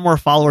 She's got more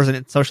followers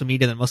in social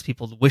media than most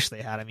people wish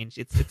they had. I mean,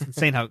 it's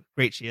insane how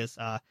great she is.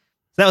 So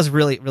that was a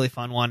really, really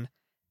fun one.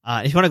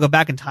 If you want to go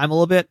back in time a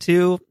little bit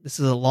too, this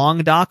is a long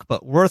doc,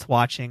 but worth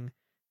watching.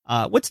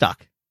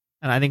 Woodstock.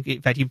 And I think,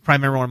 in fact, you probably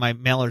remember one of my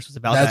mailers was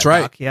about that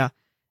doc. Yeah.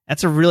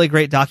 That's a really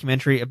great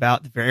documentary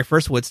about the very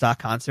first Woodstock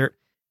concert.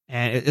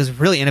 And it was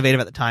really innovative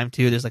at the time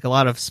too. There's like a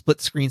lot of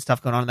split screen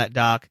stuff going on in that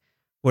doc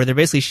where they're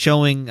basically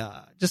showing,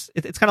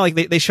 it's kind of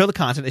like they show the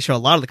concert, they show a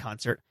lot of the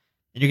concert.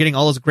 And you're getting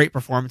all those great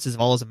performances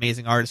of all those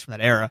amazing artists from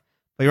that era,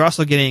 but you're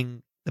also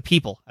getting the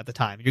people at the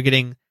time. You're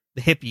getting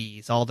the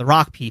hippies, all the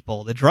rock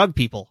people, the drug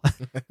people,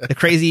 the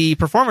crazy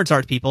performance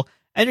art people,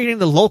 and you're getting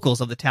the locals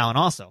of the town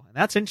also. And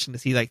that's interesting to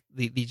see, like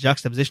the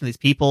juxtaposition of these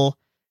people.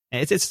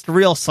 And it's the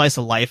real slice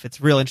of life. It's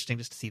real interesting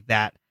just to see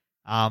that.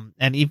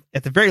 And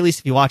at the very least,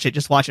 if you watch it,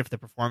 just watch it for the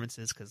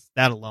performances, because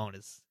that alone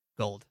is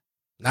gold.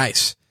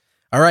 Nice.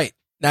 All right,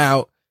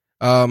 now,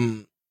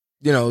 you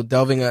know,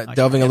 delving a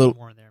little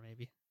more in there.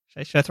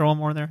 Should I throw one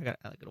more in there? I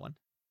got a good one.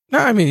 No,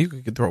 I mean, you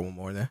could throw one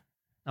more in there.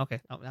 Okay.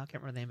 Oh, now I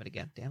can't remember the name of it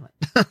again. Damn it.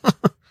 Oh,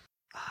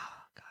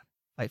 God.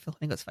 Fightful? I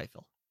think it's Fightful.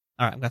 All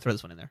right, I'm going to throw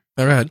this one in there.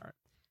 Go ahead. All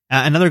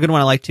right. Another good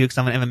one I like, too, because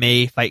I'm an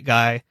MMA fight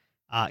guy.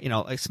 You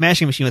know, like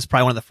Smashing Machine was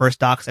probably one of the first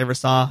docs I ever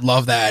saw.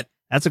 Love that.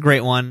 That's a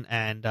great one,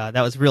 and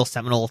that was real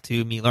seminal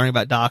to me learning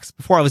about docs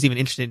before I was even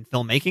interested in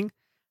filmmaking.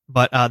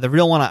 But the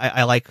real one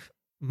I like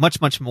much,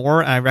 much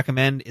more, and I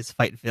recommend, is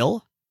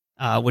Fightville,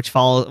 which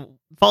follows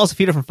a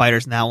few different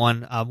fighters in that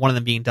one. One of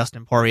them being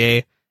Dustin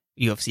Poirier,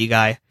 UFC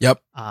guy.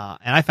 Yep.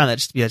 And I found that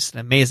just to be just an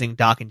amazing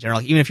doc in general.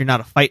 Like, even if you're not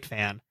a fight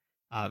fan,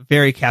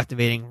 very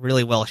captivating,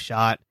 really well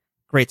shot,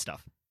 great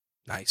stuff.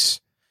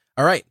 Nice.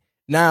 All right.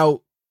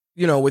 Now,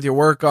 you know, with your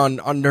work on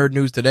Nerd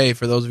News Today,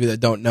 for those of you that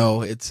don't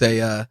know, it's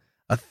a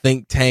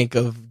think tank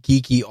of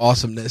geeky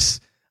awesomeness.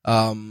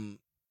 You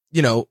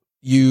know,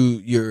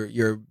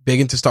 you're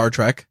big into Star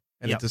Trek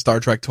and into Star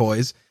Trek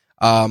toys.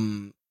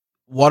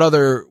 What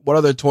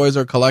other toys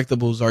or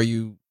collectibles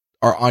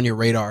are on your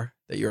radar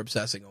that you're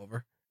obsessing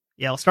over?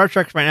 Yeah, well, Star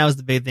Trek right now is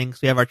the big thing. So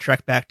we have our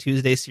Trek Back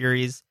Tuesday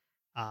series,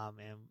 and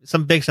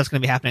some big stuff's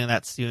going to be happening on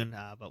that soon.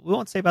 But we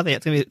won't say about that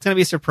yet. It's going to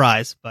be a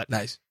surprise. But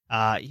nice.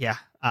 Yeah,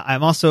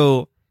 I'm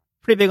also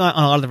pretty big on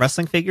a lot of the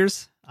wrestling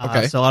figures.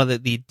 Okay. So a lot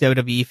of the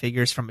WWE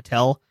figures from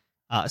Mattel,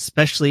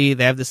 especially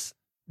they have this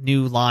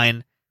new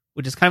line,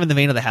 which is kind of in the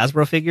vein of the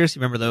Hasbro figures. You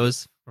remember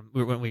those from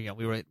when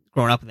we were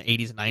growing up in the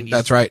 80s and 90s?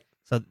 That's right.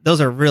 So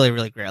those are really,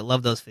 really great. I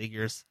love those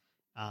figures.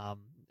 And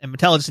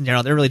Mattel, just in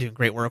general, they're really doing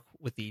great work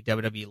with the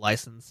WWE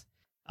license.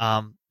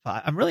 I'm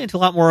really into a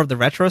lot more of the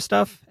retro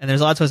stuff, and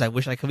there's a lot of toys I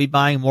wish I could be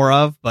buying more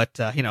of, but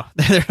you know,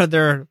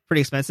 they're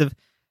pretty expensive.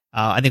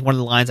 I think one of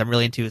the lines I'm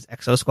really into is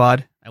Exo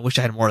Squad. I wish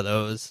I had more of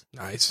those.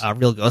 Nice.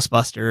 Real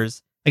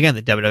Ghostbusters. Again,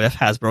 the WWF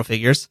Hasbro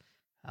figures.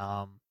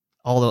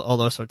 All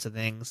those sorts of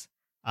things.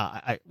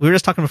 We were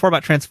just talking before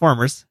about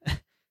Transformers,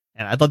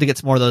 and I'd love to get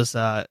some more of those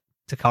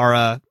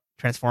Takara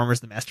Transformers,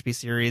 the Masterpiece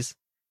series,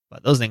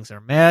 but those things are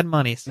mad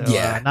money, so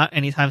not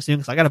anytime soon,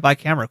 because I got to buy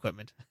camera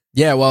equipment.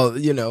 Yeah, well,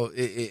 you know,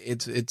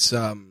 it's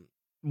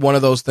one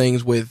of those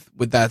things with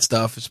that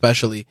stuff,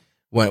 especially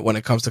when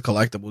it comes to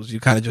collectibles, you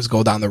kind of just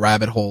go down the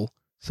rabbit hole.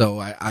 So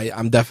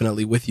I'm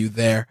definitely with you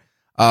there.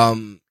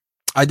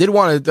 I did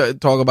want to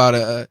talk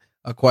about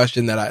a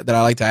question that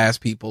I like to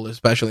ask people,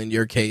 especially in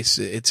your case.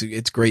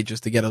 It's great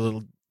just to get a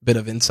little bit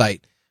of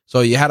insight.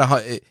 So you had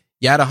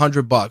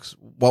 $100.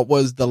 What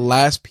was the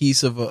last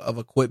piece of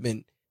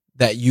equipment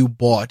that you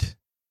bought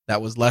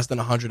that was less than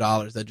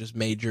 $100 that just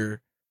made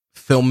your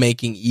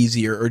filmmaking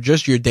easier, or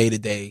just your day to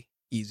day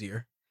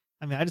easier?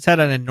 I mean, I just had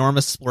an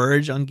enormous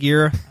splurge on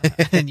gear,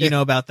 and you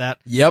know about that.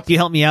 Yep. You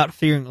helped me out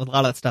figuring a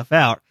lot of that stuff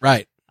out.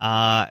 Right.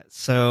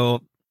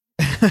 So,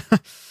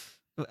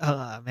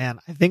 man,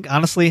 I think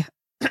honestly,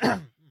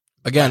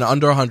 again,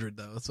 under 100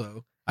 though.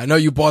 So I know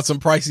you bought some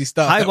pricey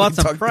stuff. I bought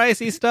some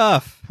pricey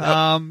stuff.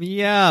 Yep.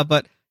 Yeah,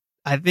 but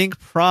I think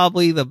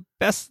probably the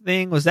best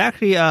thing was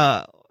actually,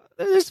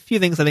 there's a few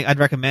things I think I'd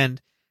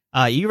recommend.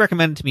 You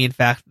recommended to me, in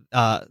fact,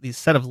 these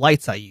set of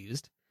lights I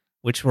used,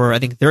 which were, I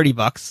think,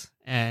 $30,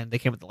 and they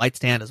came with the light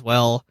stand as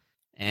well.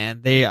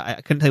 And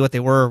I couldn't tell you what they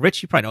were.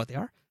 Rich, you probably know what they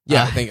are.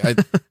 Yeah, I think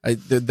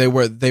they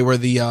were the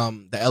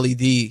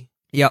LED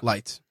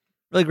lights.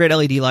 Really great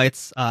LED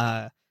lights.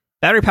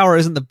 Battery power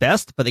isn't the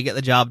best, but they get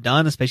the job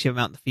done, especially if I'm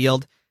out in the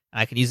field.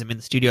 I can use them in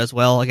the studio as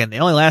well. Again, they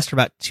only last for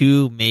about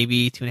 2,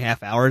 maybe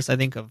 2.5 hours, I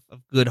think, of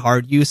good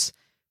hard use.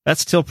 That's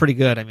still pretty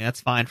good. I mean,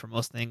 that's fine for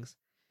most things.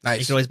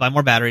 Nice. You can always buy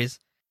more batteries.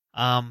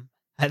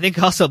 I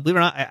think also, believe it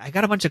or not, I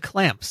got a bunch of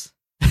clamps.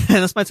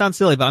 And this might sound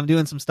silly, but I'm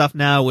doing some stuff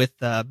now with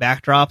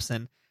backdrops,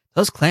 and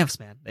those clamps,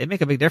 man, they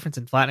make a big difference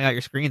in flattening out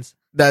your screens.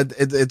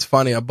 It's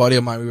funny. A buddy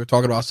of mine, we were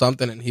talking about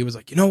something, and he was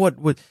like, "You know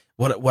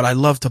what I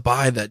love to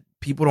buy that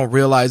people don't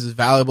realize is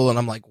valuable?" And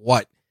I'm like,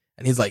 "What?"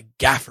 And he's like,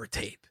 "Gaffer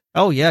tape."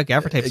 Oh yeah,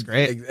 gaffer tape's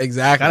great.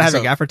 Exactly. Gotta have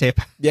a gaffer tape.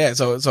 Yeah.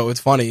 So it's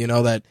funny,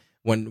 that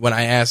when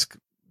I ask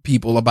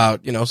people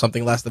about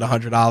something less than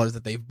 $100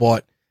 that they've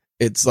bought,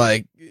 it's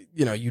like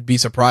you'd be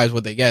surprised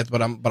what they get.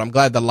 But I'm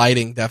glad the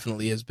lighting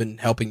definitely has been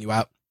helping you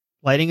out.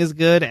 Lighting is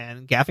good,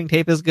 and gaffing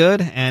tape is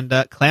good, and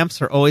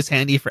clamps are always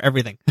handy for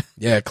everything.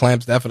 Yeah,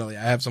 clamps definitely.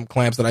 I have some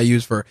clamps that I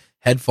use for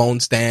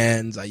headphone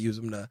stands. I use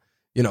them to,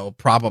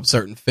 prop up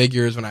certain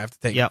figures when I have to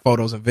take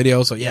photos and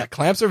videos. So yeah,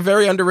 clamps are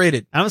very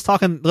underrated. I was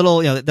talking little,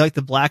 they're like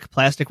the black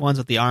plastic ones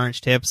with the orange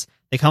tips.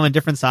 They come in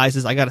different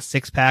sizes. I got a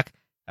 6-pack.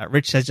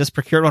 Rich has just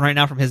procured one right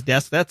now from his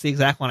desk. That's the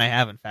exact one I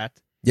have, in fact.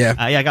 Yeah.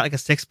 I got like a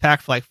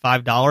 6-pack for like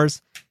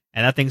 $5.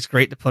 And that thing's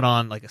great to put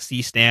on like a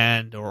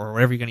C-stand or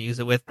whatever you're going to use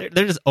it with.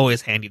 They're just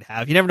always handy to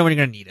have. You never know when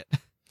you're going to need it.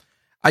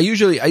 I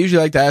usually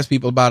like to ask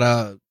people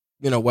about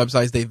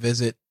websites they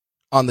visit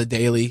on the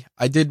daily.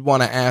 I did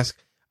want to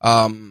ask,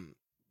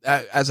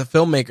 as a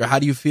filmmaker, how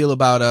do you feel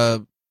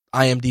about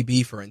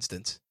IMDb, for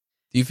instance?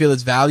 Do you feel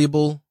it's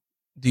valuable?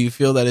 Do you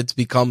feel that it's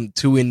become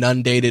too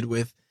inundated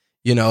with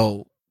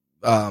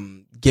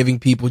giving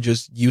people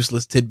just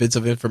useless tidbits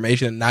of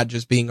information and not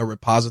just being a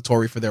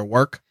repository for their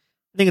work?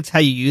 I think it's how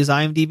you use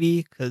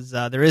IMDb, because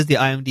there is the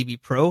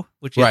IMDb Pro,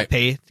 which you have to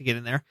pay to get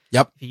in there.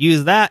 Yep. If you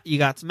use that, you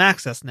got some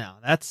access now.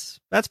 That's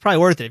probably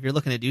worth it if you're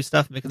looking to do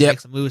stuff, make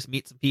some moves,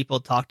 meet some people,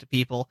 talk to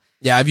people.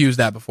 Yeah, I've used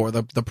that before.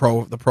 The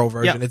pro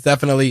version. Yep. It's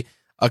definitely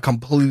a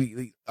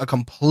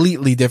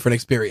completely different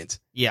experience.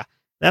 Yeah,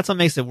 that's what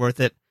makes it worth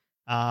it.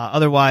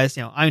 Otherwise,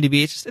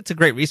 IMDb, it's a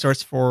great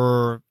resource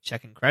for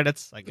checking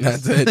credits, I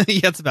guess. That's it. Yeah,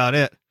 that's about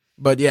it.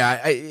 But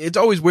yeah, it's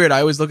always weird. I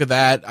always look at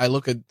that. I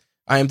look at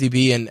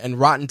IMDb and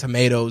Rotten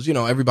Tomatoes.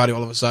 Everybody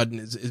all of a sudden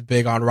is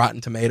big on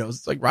Rotten Tomatoes.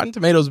 It's like Rotten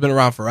Tomatoes has been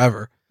around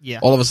forever. Yeah.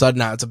 All of a sudden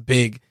now it's a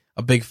big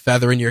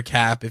feather in your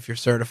cap if you're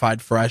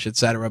certified fresh,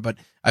 etc. But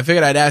I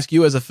figured I'd ask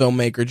you as a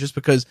filmmaker, just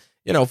because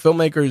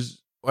filmmakers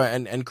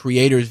and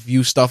creators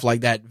view stuff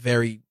like that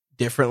very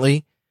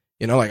differently.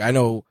 Like I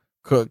know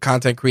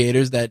content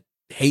creators that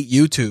hate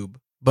YouTube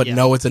but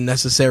know it's a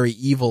necessary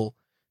evil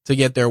to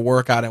get their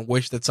work out and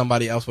wish that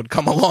somebody else would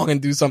come along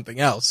and do something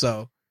else.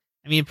 So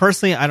I mean,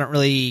 personally, I don't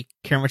really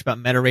care much about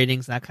meta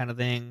ratings and that kind of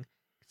thing.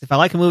 If I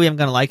like a movie, I'm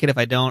going to like it. If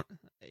I don't,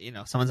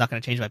 someone's not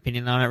going to change my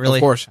opinion on it, really.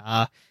 Of course.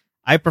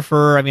 I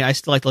prefer, I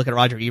still like to look at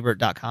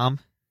RogerEbert.com,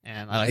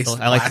 and I like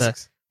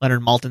the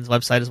Leonard Maltin's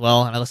website as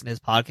well, and I listen to his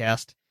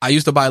podcast. I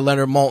used to buy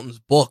Leonard Maltin's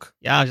book.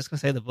 Yeah, I was just going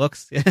to say the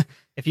books.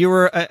 If you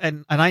were you're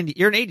an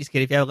 80s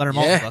kid if you had a Leonard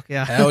Maltin book.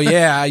 Yeah. Hell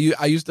yeah.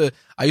 I used to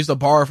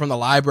borrow from the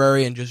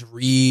library and just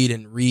read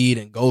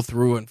and go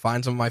through and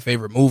find some of my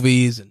favorite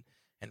movies and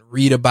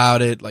read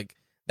about it. Like,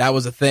 that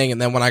was a thing.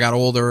 And then when I got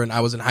older and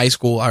I was in high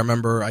school, I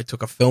remember I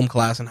took a film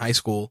class in high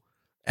school,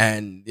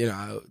 and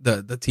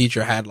the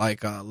teacher had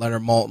like a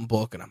Leonard Maltin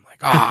book, and I'm like,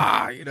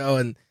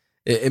 and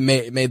it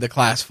made the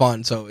class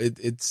fun. So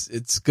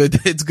it's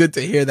good. It's good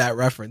to hear that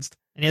referenced.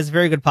 And he has a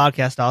very good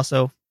podcast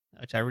also,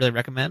 which I really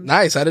recommend.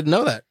 Nice. I didn't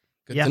know that.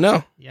 Good to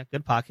know. Yeah,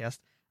 good podcast.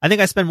 I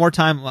think I spend more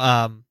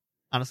time,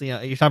 honestly,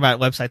 you're talking about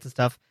websites and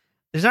stuff.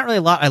 There's not really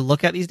a lot I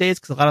look at these days,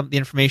 because a lot of the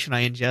information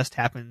I ingest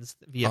happens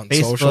via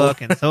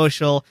Facebook and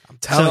social. I'm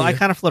telling you. I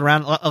kind of float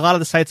around. A lot of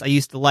the sites I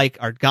used to like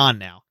are gone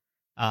now,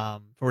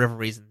 for whatever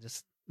reason.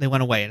 Just they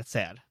went away, and it's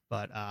sad.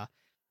 But I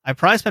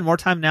probably spend more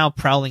time now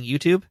prowling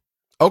YouTube.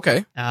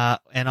 Okay.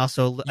 And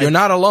also, you're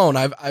not alone.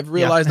 I've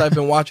realized I've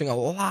been watching a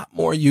lot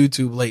more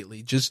YouTube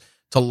lately, just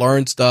to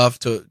learn stuff,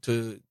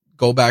 to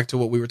go back to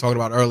what we were talking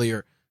about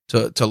earlier,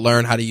 to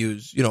learn how to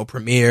use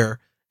Premiere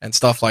and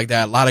stuff like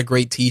that. A lot of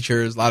great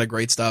teachers, a lot of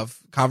great stuff.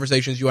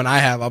 Conversations you and I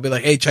have, I'll be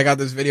like, hey, check out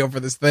this video for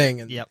this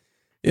thing. And, Yep.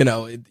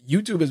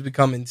 YouTube has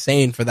become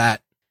insane for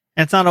that.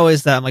 And it's not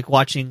always that I'm like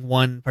watching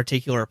one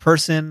particular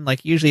person.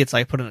 Like usually it's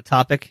like I put in a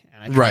topic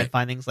and I try to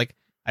find things like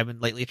I've been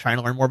lately trying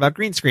to learn more about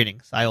green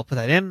screening. So I will put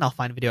that in, I'll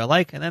find a video I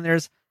like, and then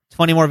there's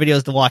 20 more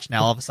videos to watch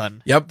now all of a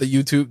sudden. Yep, the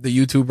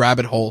YouTube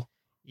rabbit hole.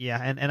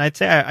 Yeah, and I'd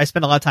say I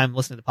spend a lot of time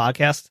listening to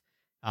podcasts.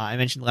 I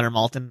mentioned Leonard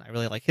Maltin. I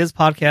really like his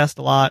podcast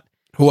a lot.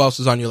 Who else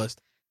is on your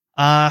list?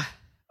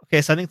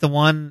 Okay, so I think the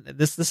one,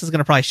 this is going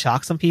to probably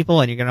shock some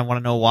people, and you're going to want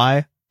to know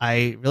why.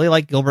 I really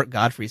like Gilbert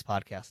Gottfried's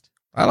podcast.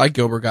 I like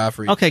Gilbert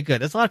Gottfried. Okay,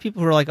 good. There's a lot of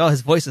people who are like, oh,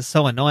 his voice is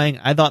so annoying.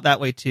 I thought that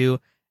way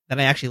too. Then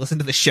I actually listened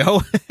to the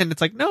show, and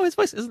it's like, no, his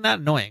voice isn't that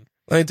annoying.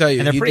 Let me tell you.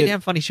 And they're pretty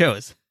damn funny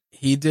shows.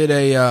 He did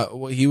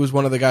he was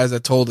one of the guys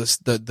that told us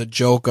the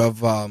joke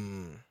of,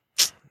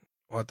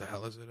 what the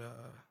hell is it?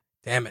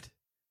 Damn it.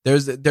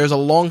 There's a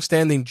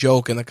long-standing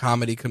joke in the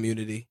comedy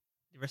community.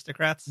 The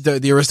Aristocrats?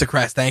 The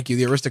Aristocrats, thank you.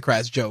 The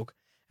Aristocrats joke.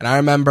 And I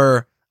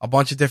remember a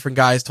bunch of different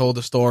guys told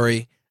the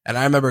story, and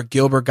I remember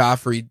Gilbert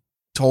Gottfried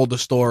told the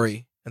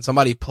story, and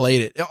somebody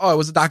played it. Oh, it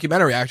was a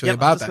documentary actually about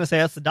that. I was going to say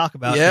that's the doc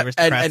about the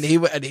Aristocrats.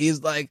 And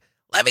he's like,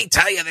 let me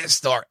tell you this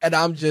story. And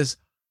I'm just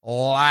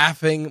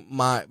laughing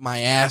my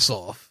ass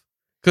off.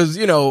 Because,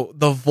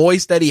 the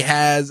voice that he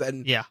has,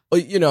 and,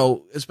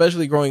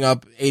 especially growing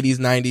up 80s,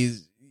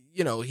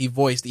 90s, he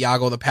voiced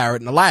Iago the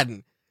Parrot in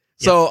Aladdin.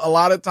 So a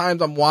lot of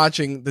times I'm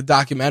watching the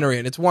documentary,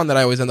 and it's one that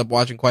I always end up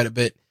watching quite a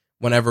bit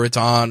whenever it's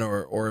on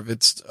or if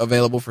it's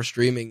available for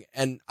streaming.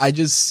 And I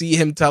just see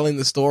him telling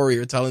the story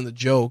or telling the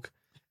joke,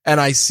 and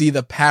I see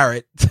the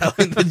parrot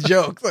telling the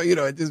joke. So,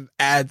 it just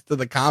adds to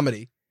the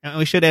comedy. And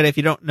we should add, if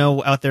you don't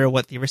know out there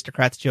what the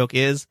Aristocrats joke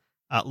is,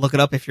 look it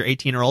up if you're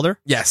 18 or older.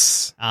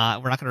 Yes. We're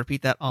not going to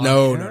repeat that on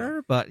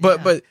air, but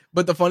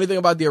the funny thing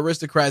about the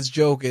Aristocrats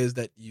joke is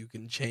that you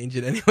can change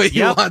it any way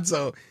you want.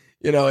 So,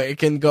 it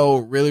can go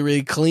really,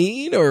 really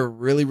clean or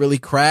really, really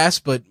crass,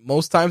 but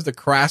most times the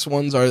crass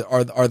ones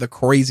are the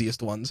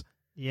craziest ones.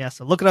 Yeah,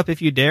 so look it up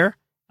if you dare.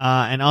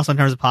 And also in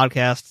terms of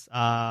podcasts,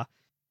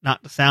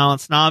 not to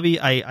sound snobby,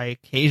 I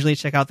occasionally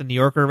check out the New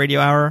Yorker Radio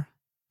Hour.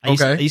 I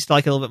used to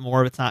like it a little bit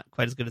more, but it's not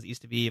quite as good as it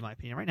used to be, in my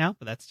opinion, right now,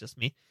 but that's just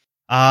me.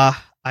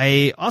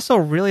 I also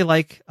really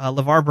like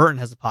LeVar Burton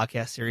has a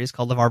podcast series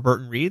called LeVar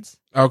Burton Reads.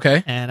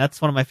 Okay. And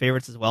that's one of my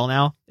favorites as well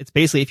now. It's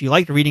basically, if you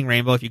liked Reading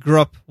Rainbow, if you grew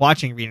up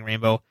watching Reading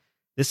Rainbow,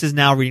 this is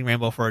now Reading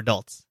Rainbow for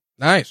adults.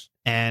 Nice.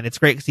 And it's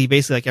great because he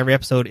basically, like, every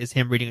episode is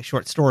him reading a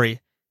short story.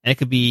 And it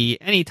could be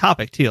any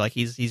topic, too. Like,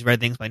 he's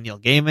read things by Neil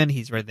Gaiman.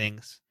 He's read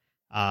things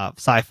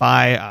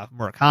sci-fi,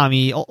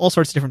 Murakami, all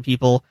sorts of different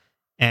people.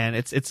 And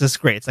it's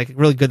just great. It's like a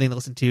really good thing to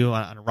listen to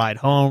on a ride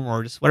home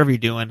or just whatever you're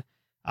doing.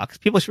 Because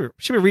people should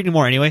be reading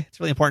more anyway. It's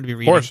really important to be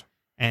reading. Of course.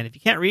 And if you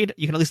can't read,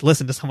 you can at least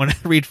listen to someone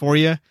read for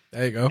you.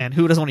 There you go. And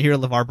who doesn't want to hear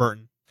LeVar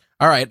Burton?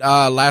 All right.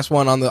 Last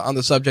one on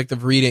the subject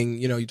of reading.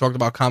 You talked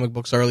about comic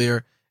books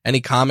earlier.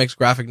 Any comics,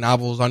 graphic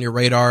novels on your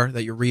radar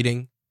that you're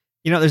reading?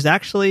 There's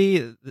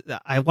actually,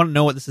 I want to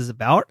know what this is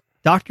about.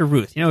 Dr.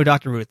 Ruth. You know who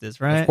Dr. Ruth is,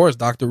 right? Of course,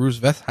 Dr.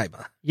 Ruth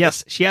Westheimer.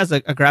 Yes, she has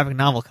a graphic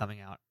novel coming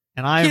out.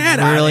 And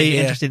I'm really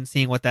interested in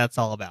seeing what that's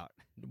all about.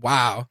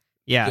 Wow.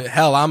 Yeah.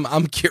 Hell,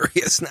 I'm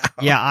curious now.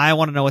 Yeah, I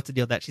want to know what to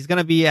deal with that. She's going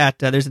to be at,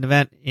 there's an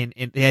event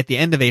at the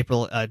end of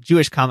April,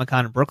 Jewish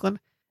Comic-Con in Brooklyn.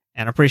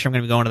 And I'm pretty sure I'm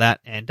going to be going to that.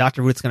 And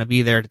Dr. Ruth's going to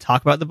be there to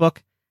talk about the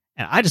book.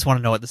 And I just want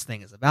to know what this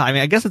thing is about. I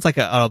mean, I guess it's like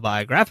an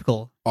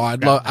autobiographical. Oh,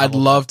 I'd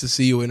love to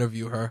see you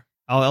interview her.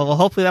 Oh, well,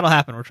 hopefully that'll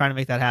happen. We're trying to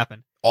make that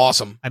happen.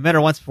 Awesome. I met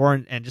her once before,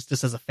 and just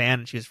as a fan,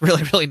 and she was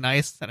really, really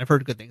nice. And I've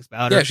heard good things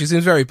about her. Yeah, she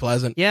seems very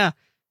pleasant. Yeah.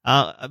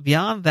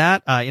 Beyond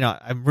that,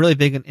 I'm really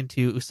big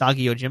into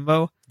Usagi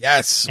Yojimbo.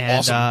 Yes, and,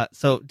 awesome.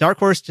 So Dark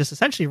Horse just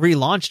essentially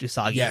relaunched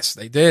Usagi. Yes,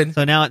 they did.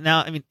 So now,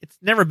 I mean, it's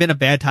never been a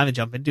bad time to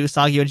jump into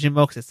Usagi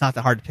Yojimbo because it's not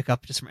that hard to pick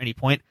up just from any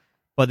point.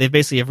 But they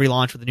basically have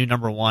relaunched with a new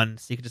 #1,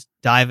 so you can just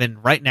dive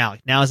in right now.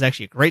 Now is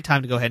actually a great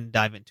time to go ahead and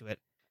dive into it.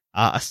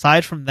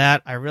 Aside from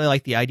that, I really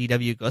like the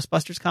IDW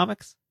Ghostbusters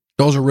comics.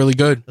 Those are really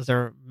good. Those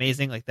are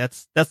amazing. Like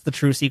that's the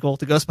true sequel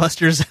to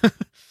Ghostbusters.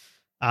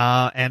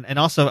 And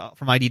also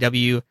from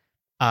IDW,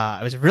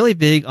 I was really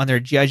big on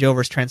their G.I. Joe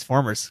vs.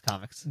 Transformers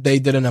comics. They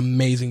did an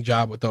amazing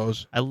job with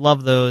those. I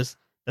love those.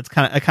 That's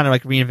kind of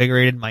like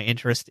reinvigorated my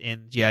interest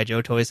in G.I.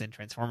 Joe toys and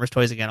Transformers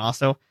toys again.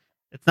 Also,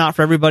 it's not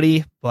for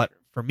everybody, but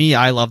for me,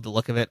 I love the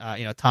look of it.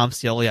 Tom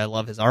Scioli, I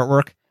love his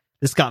artwork.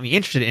 This got me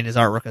interested in his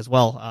artwork as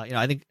well.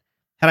 I think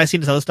had I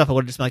seen this other stuff, I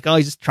would have just been like, oh,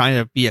 he's just trying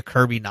to be a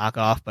Kirby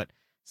knockoff. But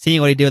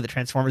seeing what he did with the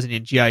Transformers and the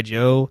G.I.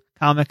 Joe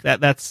comic,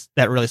 that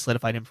really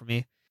solidified him for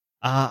me.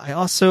 I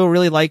also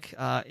really like,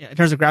 in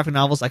terms of graphic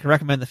novels, I can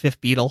recommend The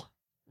Fifth Beatle.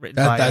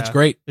 That's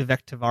great.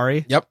 Vivek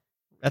Tiwari. Yep.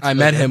 I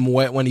met him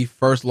when he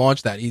first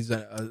launched that. He's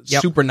a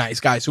super nice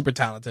guy, super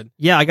talented.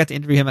 Yeah, I got to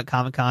interview him at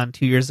Comic-Con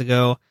 2 years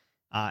ago.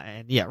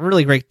 And yeah,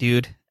 really great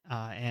dude.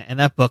 And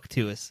that book,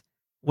 too, is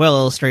well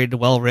illustrated,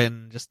 well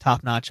written, just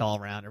top notch all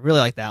around. I really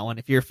like that one.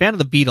 If you're a fan of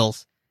the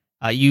Beatles,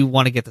 you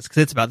want to get this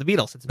because it's about the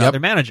Beatles. It's about their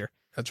manager.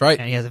 That's right.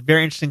 And he has a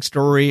very interesting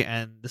story,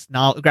 and this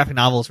graphic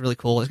novel is really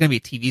cool. There's going to be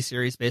a TV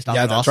series based off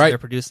it also they're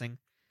producing.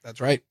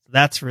 That's right.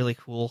 That's really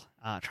cool.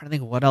 Trying to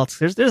think of what else.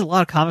 There's a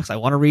lot of comics I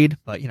want to read,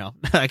 but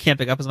I can't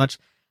pick up as much.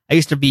 I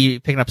used to be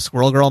picking up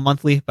Squirrel Girl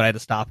monthly, but I had to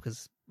stop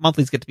because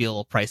monthlies get to be a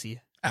little pricey.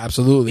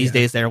 Absolutely. These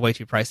days they're way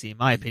too pricey in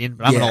my opinion,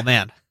 but I'm an old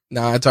man.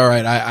 No, it's all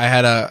right. I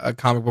had a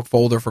comic book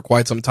folder for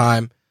quite some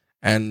time,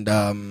 and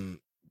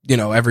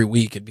every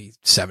week it'd be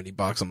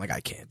 $70. I'm like,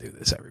 I can't do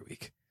this every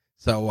week.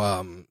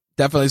 So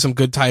definitely some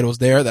good titles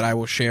there that I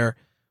will share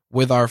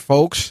with our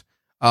folks.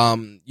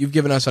 You've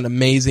given us an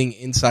amazing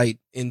insight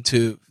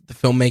into the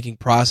filmmaking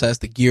process,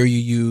 the gear you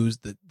use,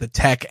 the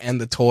tech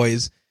and the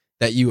toys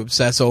that you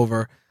obsess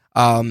over.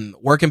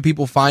 Where can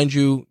people find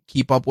you,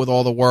 keep up with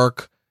all the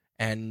work,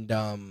 and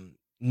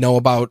know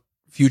about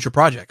future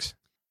projects?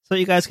 So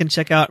you guys can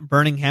check out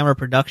Burning Hammer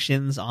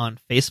Productions on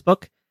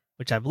Facebook,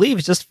 which I believe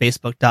is just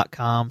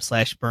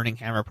facebook.com/Burning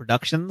Hammer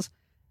Productions.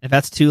 If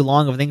that's too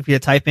long of a thing for you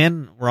to type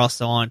in, we're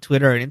also on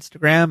Twitter and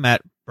Instagram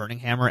at Burning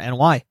Hammer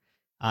NY.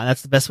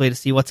 That's the best way to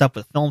see what's up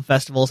with film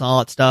festivals and all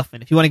that stuff.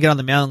 And if you want to get on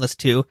the mailing list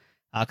too,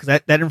 because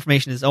that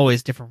information is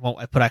always different from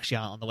what I put actually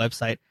on the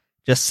website,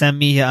 just send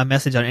me a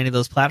message on any of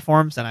those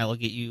platforms and I will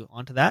get you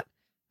onto that.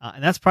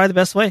 And that's probably the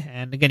best way.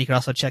 And again, you can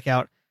also check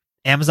out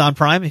Amazon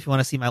Prime if you want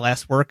to see my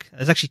last work.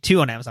 There's actually 2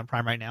 on Amazon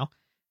Prime right now.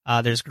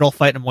 There's Girl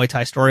Fight and a Muay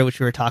Thai Story, which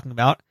we were talking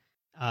about.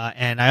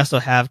 And I also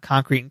have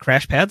Concrete and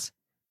Crash Pads,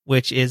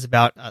 which is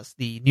about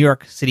the New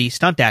York City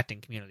stunt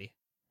acting community.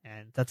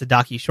 And that's a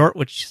docu-short,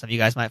 which some of you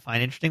guys might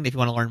find interesting if you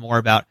want to learn more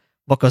about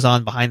what goes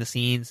on behind the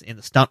scenes in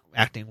the stunt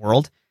acting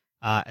world,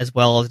 as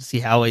well as to see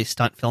how a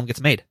stunt film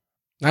gets made.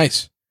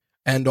 Nice.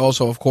 And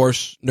also, of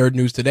course, Nerd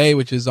News Today,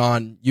 which is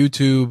on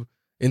YouTube,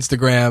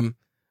 Instagram,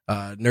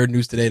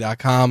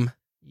 nerdnewstoday.com.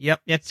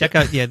 Yep. Yeah. Check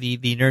out the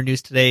Nerd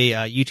News Today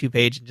YouTube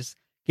page and just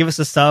give us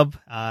a sub.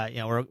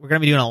 We're going to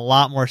be doing a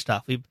lot more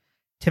stuff. We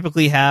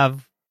typically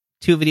have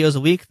 2 videos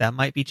a week. That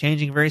might be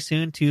changing very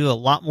soon to a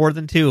lot more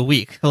than 2 a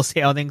week. We'll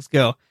see how things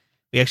go.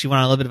 We actually went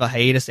on a little bit of a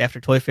hiatus after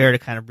Toy Fair to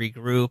kind of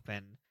regroup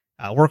and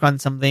work on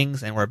some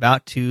things, and we're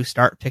about to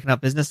start picking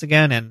up business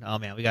again. And oh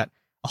man, we got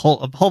a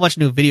whole bunch of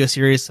new video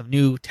series. Some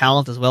new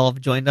talent as well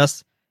have joined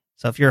us.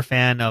 So if you're a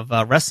fan of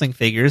wrestling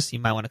figures, you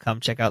might want to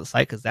come check out the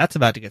site because that's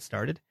about to get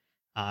started.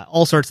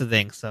 All sorts of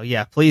things. So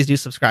yeah, please do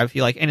subscribe if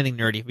you like anything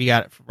nerdy. We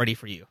got it ready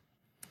for you.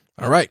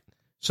 All right.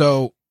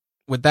 So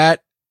with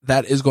that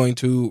is going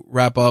to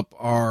wrap up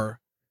our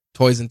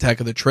Toys and Tech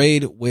of the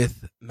Trade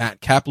with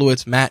Matt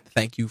Kaplowitz. Matt,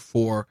 thank you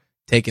for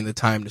taking the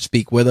time to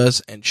speak with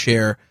us and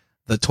share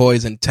the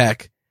toys and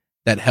tech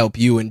that help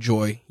you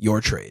enjoy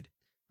your trade.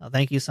 Well,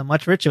 thank you so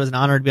much, Rich. It was an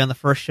honor to be on the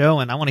first show,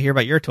 and I want to hear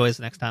about your toys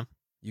next time.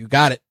 You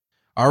got it.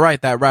 All right,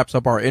 that wraps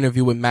up our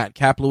interview with Matt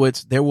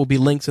Kaplowitz. There will be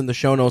links in the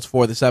show notes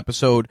for this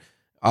episode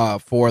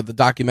for the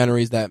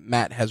documentaries that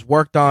Matt has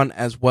worked on,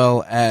 as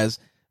well as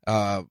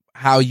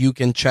how you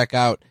can check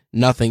out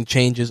Nothing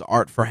Changes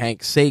Art for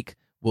Hank's Sake.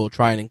 We'll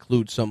try and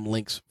include some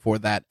links for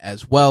that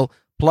as well.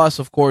 Plus,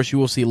 of course, you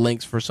will see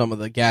links for some of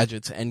the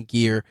gadgets and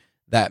gear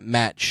that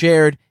Matt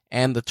shared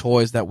and the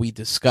toys that we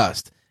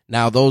discussed.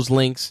 Now, those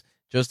links,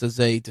 just as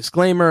a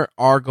disclaimer,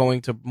 are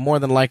going to more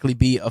than likely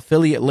be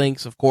affiliate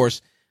links. Of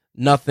course,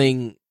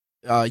 nothing,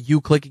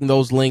 you clicking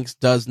those links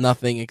does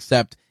nothing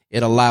except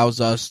it allows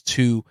us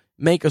to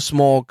make a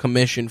small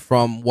commission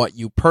from what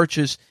you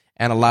purchase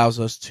and allows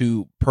us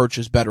to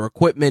purchase better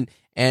equipment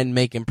and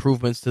make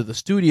improvements to the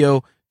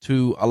studio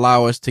to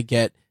allow us to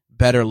get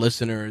better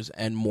listeners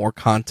and more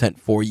content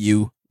for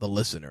you, the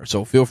listener.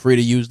 So feel free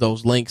to use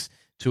those links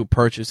to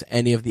purchase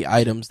any of the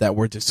items that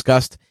were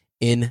discussed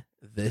in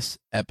this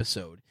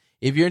episode.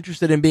 If you're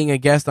interested in being a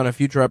guest on a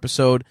future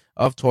episode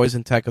of Toys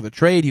and Tech of the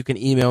Trade, you can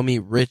email me,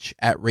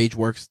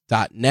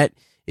 rich@rageworks.net.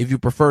 If you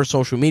prefer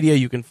social media,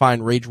 you can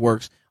find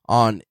Rageworks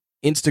on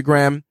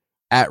Instagram,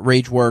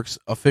 @Rageworks,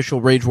 official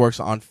Rageworks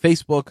on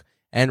Facebook,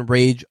 and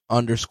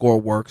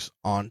Rage_Works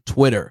on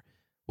Twitter.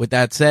 With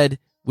that said,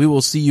 we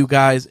will see you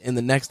guys in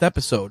the next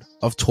episode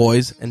of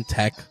Toys and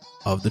Tech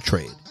of the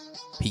Trade.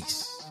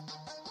 Peace.